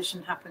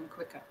transition happen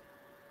quicker.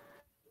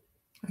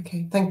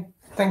 Okay,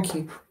 thank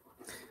you.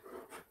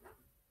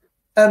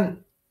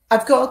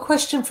 I've got a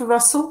question for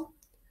Russell,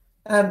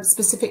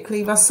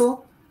 specifically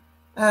Russell.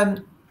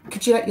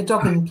 Could you let your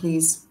dog in,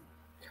 please?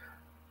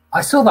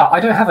 I saw that. I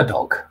don't have a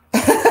dog.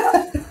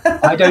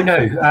 I don't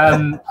know.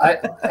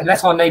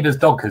 Unless our neighbour's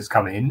dog has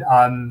come in,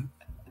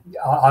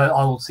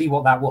 I'll see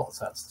what that was.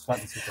 That's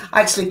slightly different.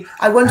 Actually,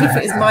 I wonder if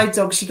it is my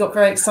dog. She got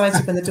very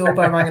excited when the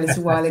doorbell rang a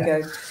little while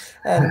ago.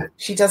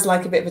 She does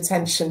like a bit of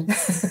attention.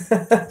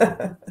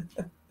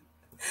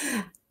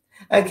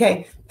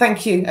 Okay,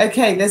 thank you.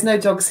 Okay, there's no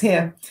dogs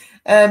here.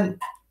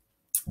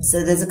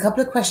 So there's a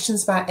couple of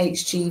questions about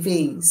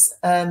HGVs.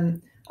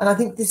 And I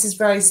think this is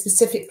very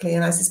specifically,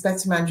 and I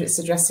suspect, Amanda, it's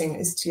addressing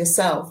is to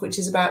yourself, which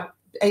is about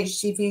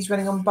HGVs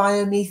running on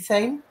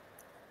biomethane.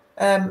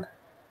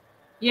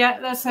 Yeah,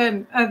 that's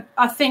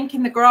I think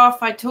in the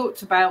graph I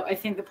talked about, I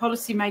think the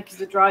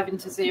policymakers are driving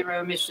to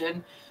zero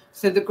emission.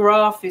 So the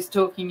graph is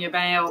talking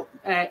about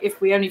if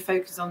we only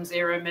focus on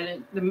zero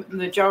emission, the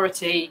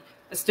majority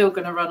are still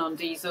going to run on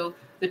diesel.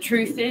 The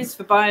truth is,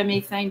 for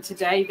biomethane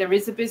today, there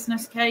is a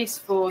business case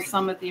for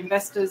some of the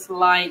investors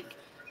like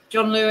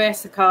John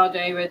Lewis,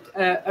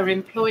 Ocado, are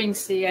employing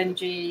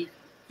CNG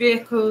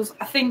vehicles.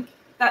 I think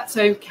that's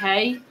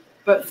okay.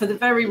 But for the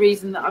very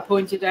reason that I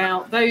pointed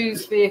out,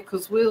 those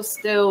vehicles will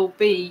still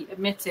be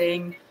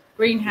emitting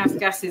greenhouse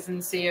gases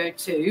and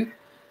CO2.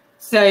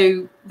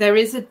 So there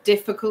is a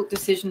difficult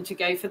decision to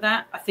go for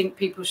that. I think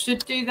people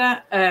should do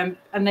that.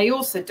 And they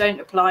also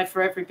don't apply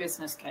for every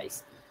business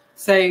case.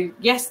 So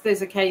yes,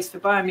 there's a case for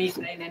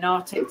biomethane in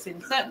Arctics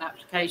in certain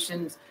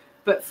applications,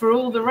 but for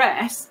all the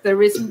rest,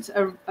 there isn't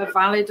a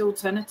valid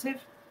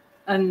alternative.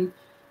 And,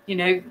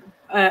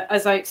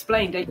 as I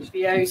explained,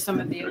 HVO,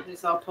 some of the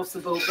others are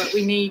possible, but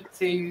we need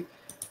to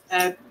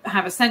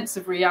have a sense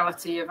of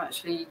reality of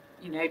actually,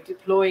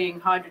 deploying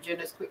hydrogen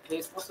as quickly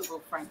as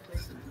possible, frankly.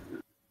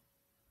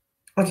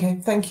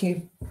 Okay, thank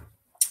you.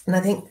 And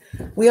I think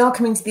we are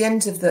coming to the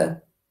end of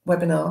the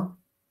webinar.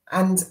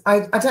 And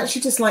I'd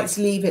actually just like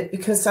to leave it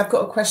because I've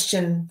got a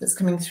question that's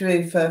coming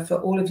through for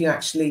all of you,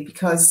 actually,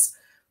 because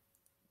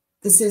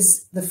this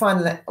is the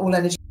final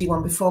all-energy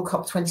one before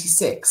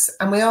COP26.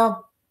 And we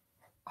are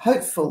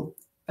hopeful,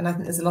 and I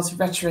think there's a lot of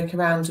rhetoric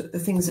around the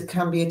things that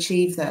can be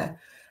achieved there.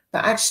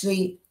 But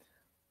actually,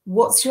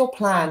 what's your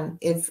plan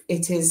if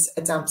it is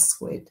a damp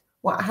squid?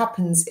 What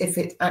happens if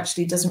it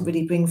actually doesn't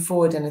really bring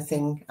forward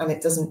anything and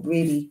it doesn't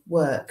really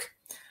work?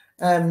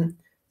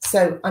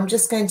 So I'm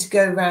just going to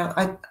go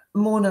around.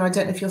 Morna, I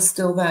don't know if you're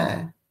still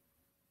there.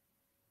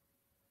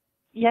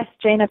 Yes,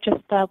 Jane, I've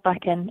just dialed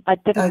back in. I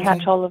didn't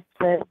catch all of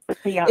the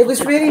It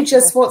was really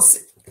just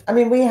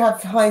we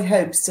have high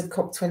hopes of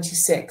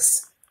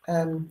COP26.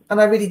 And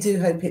I really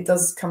do hope it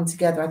does come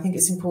together. I think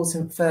it's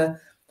important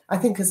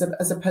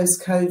as a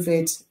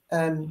post-COVID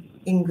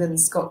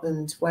England,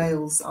 Scotland,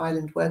 Wales,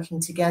 Ireland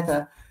working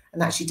together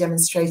and actually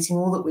demonstrating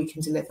all that we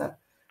can deliver.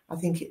 I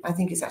think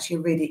it's actually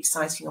a really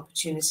exciting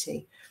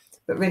opportunity.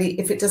 But really,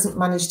 if it doesn't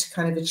manage to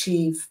kind of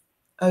achieve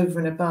over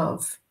and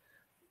above,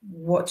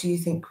 what do you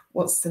think?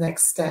 What's the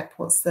next step?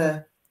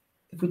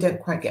 If we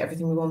don't quite get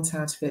everything we want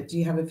out of it, do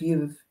you have a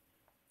view of?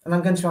 And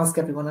I'm going to ask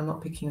everyone. I'm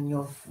not picking on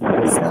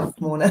yourself,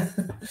 Morna.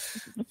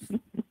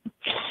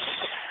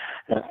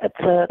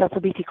 That's a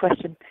beefy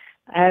question.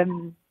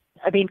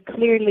 I mean,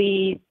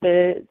 clearly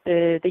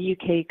the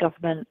UK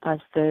government, as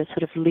the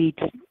sort of lead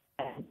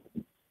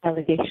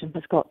delegation,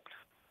 has got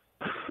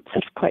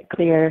sort of quite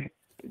clear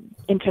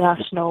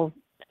international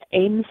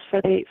aims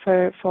for the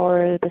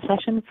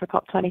session for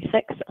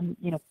COP26, and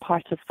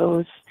part of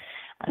those,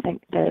 I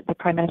think the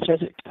Prime Minister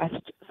has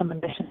expressed some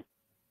ambition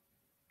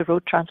for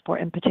road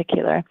transport in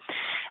particular.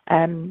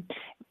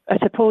 I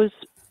suppose,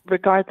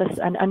 regardless,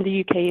 and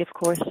the UK, of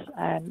course,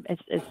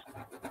 is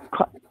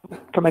quite,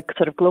 from a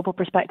sort of global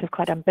perspective,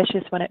 quite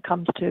ambitious when it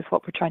comes to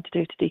what we're trying to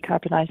do to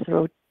decarbonise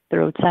the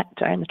road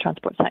sector and the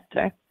transport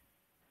sector.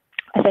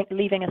 I think,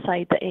 leaving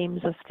aside the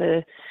aims of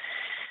the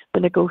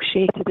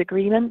negotiated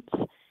agreements,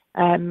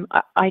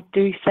 I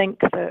do think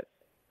that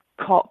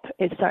COP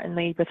is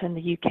certainly within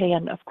the UK,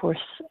 and of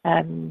course,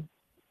 within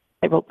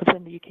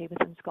the UK,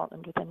 within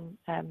Scotland, within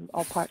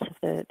all parts of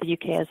the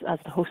UK as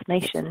the host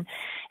nation,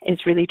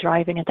 is really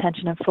driving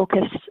attention and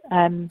focus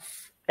and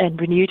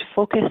renewed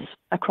focus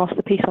across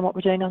the piece on what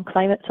we're doing on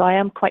climate. So I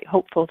am quite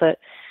hopeful that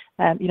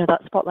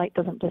that spotlight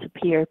doesn't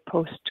disappear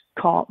post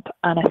COP,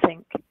 and I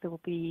think there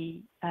will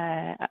be.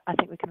 I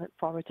think we can look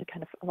forward to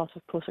kind of a lot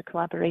of closer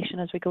collaboration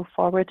as we go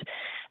forward.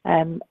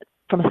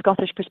 From a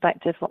Scottish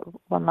perspective,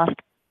 one last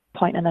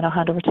point, and then I'll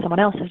hand over to someone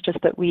else, is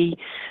just that we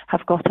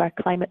have got our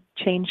climate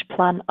change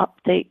plan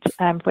update,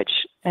 which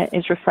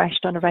is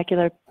refreshed on a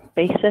regular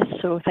basis.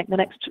 So I think the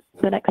next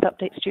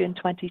update's due in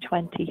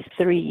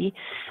 2023.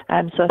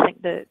 So I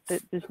think that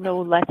there's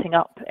no letting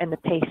up in the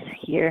pace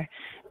here,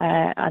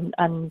 and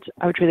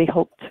I would really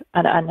hope,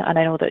 and I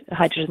know that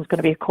hydrogen is going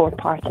to be a core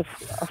part of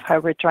how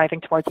we're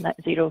driving towards net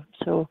zero.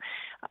 So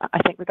I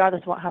think,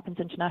 regardless of what happens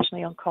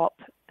internationally on COP,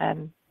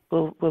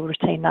 we'll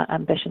retain that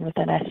ambition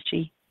within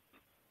SG.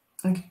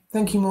 Okay,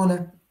 thank you,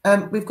 Morna.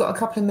 We've got a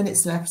couple of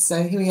minutes left,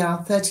 so here we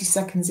are, 30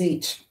 seconds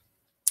each.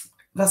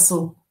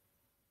 Russell,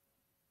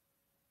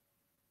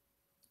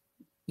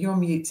 you're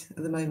on mute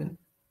at the moment.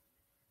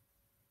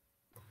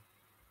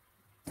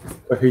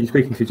 Who are you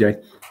speaking to,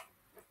 Jane?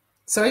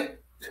 Sorry?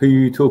 Who are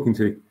you talking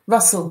to?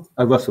 Russell.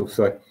 Oh, Russell,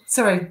 sorry.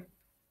 Sorry.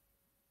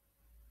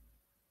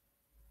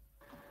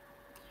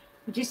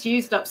 We just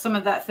used up some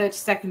of that 30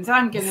 seconds.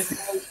 I'm going to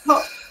say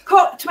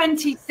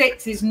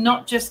COP26 is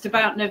not just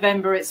about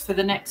November, it's for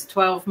the next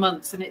 12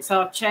 months, and it's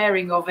our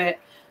chairing of it.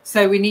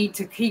 So we need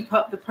to keep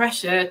up the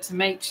pressure to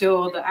make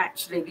sure that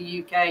actually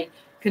the UK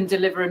can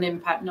deliver an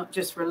impact, not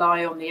just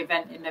rely on the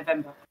event in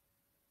November.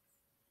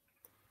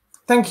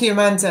 Thank you,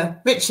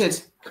 Amanda. Richard?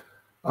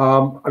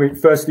 I mean,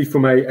 firstly,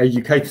 from a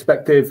UK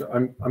perspective,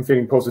 I'm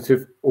feeling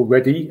positive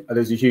already.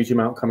 There's a huge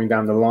amount coming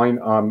down the line.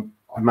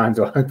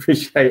 Amanda, I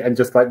appreciate, and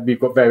just like we've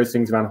got various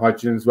things around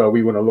hydrogen as well,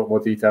 we want a lot more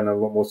detail and a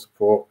lot more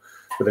support,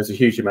 but there's a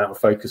huge amount of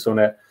focus on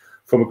it.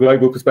 From a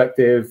global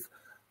perspective,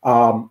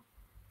 I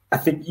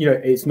think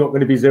it's not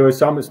going to be zero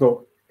sum. It's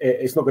not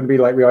going to be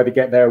like we either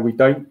get there or we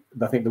don't.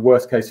 I think the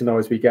worst case scenario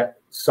is we get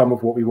some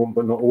of what we want,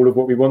 but not all of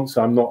what we want.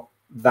 So I'm not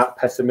that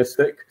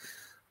pessimistic.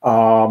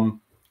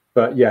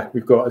 But yeah,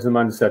 we've got, as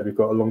Amanda said, we've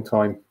got a long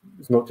time.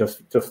 It's not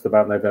just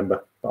about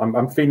November.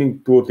 I'm feeling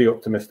broadly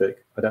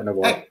optimistic. I don't know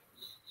why.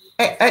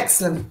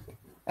 Excellent.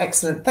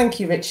 Thank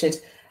you, Richard.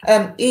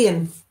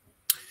 Ian?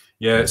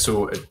 Yeah,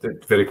 so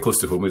very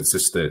close to home. It's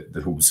just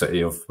the home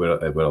city of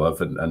where I live,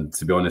 and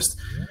to be honest,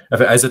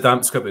 if it is a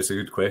damp squib, it's a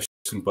good question.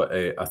 But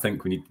I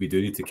think we do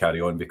need to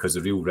carry on, because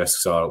the real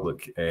risks are,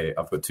 look,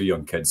 I've got 2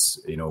 young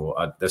kids.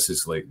 This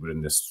is like, we're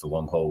in this for the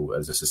long haul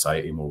as a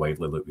society more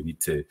widely. Look, we need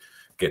to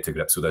get to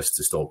grips with this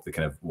to stop the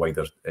kind of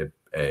wider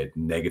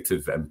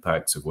negative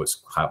impacts of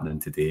what's happening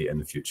today and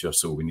the future.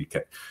 So we need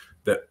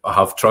that. I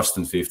have trust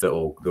and faith that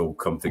they'll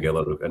come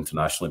together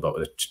internationally, but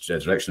the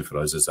direction for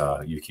us as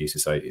a UK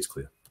society is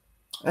clear.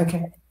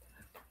 Okay,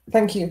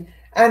 thank you.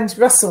 And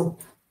Russell?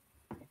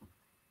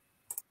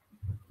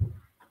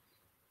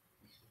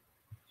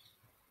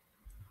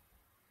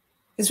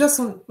 Is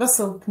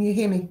Russell, can you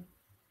hear me?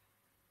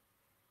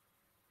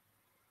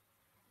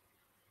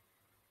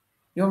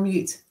 You're on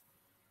mute.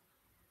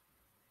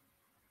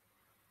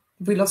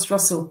 Have we lost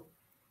Russell?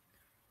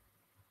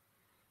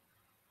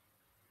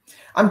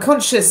 I'm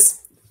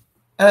conscious,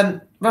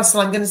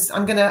 Russell, I'm going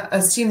to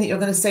assume that you're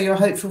going to say you're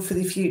hopeful for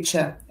the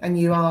future and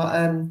you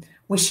are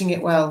wishing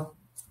it well.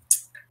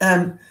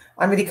 I'm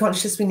really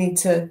conscious we need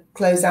to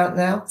close out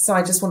now. So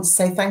I just want to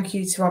say thank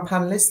you to our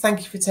panellists. Thank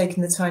you for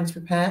taking the time to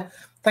prepare.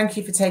 Thank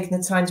you for taking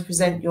the time to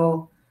present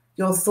your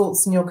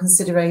thoughts and your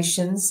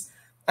considerations.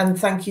 And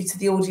thank you to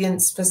the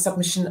audience for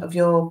submission of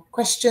your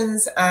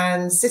questions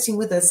and sitting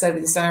with us over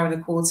this hour and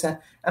a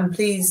quarter. And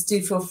please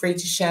do feel free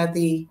to share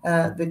the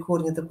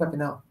recording of the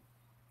webinar.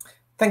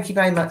 Thank you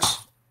very much.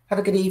 Have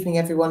a good evening,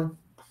 everyone.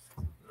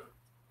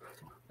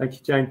 Thank you,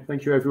 Jane.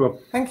 Thank you, everyone.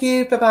 Thank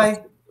you.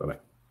 Bye-bye.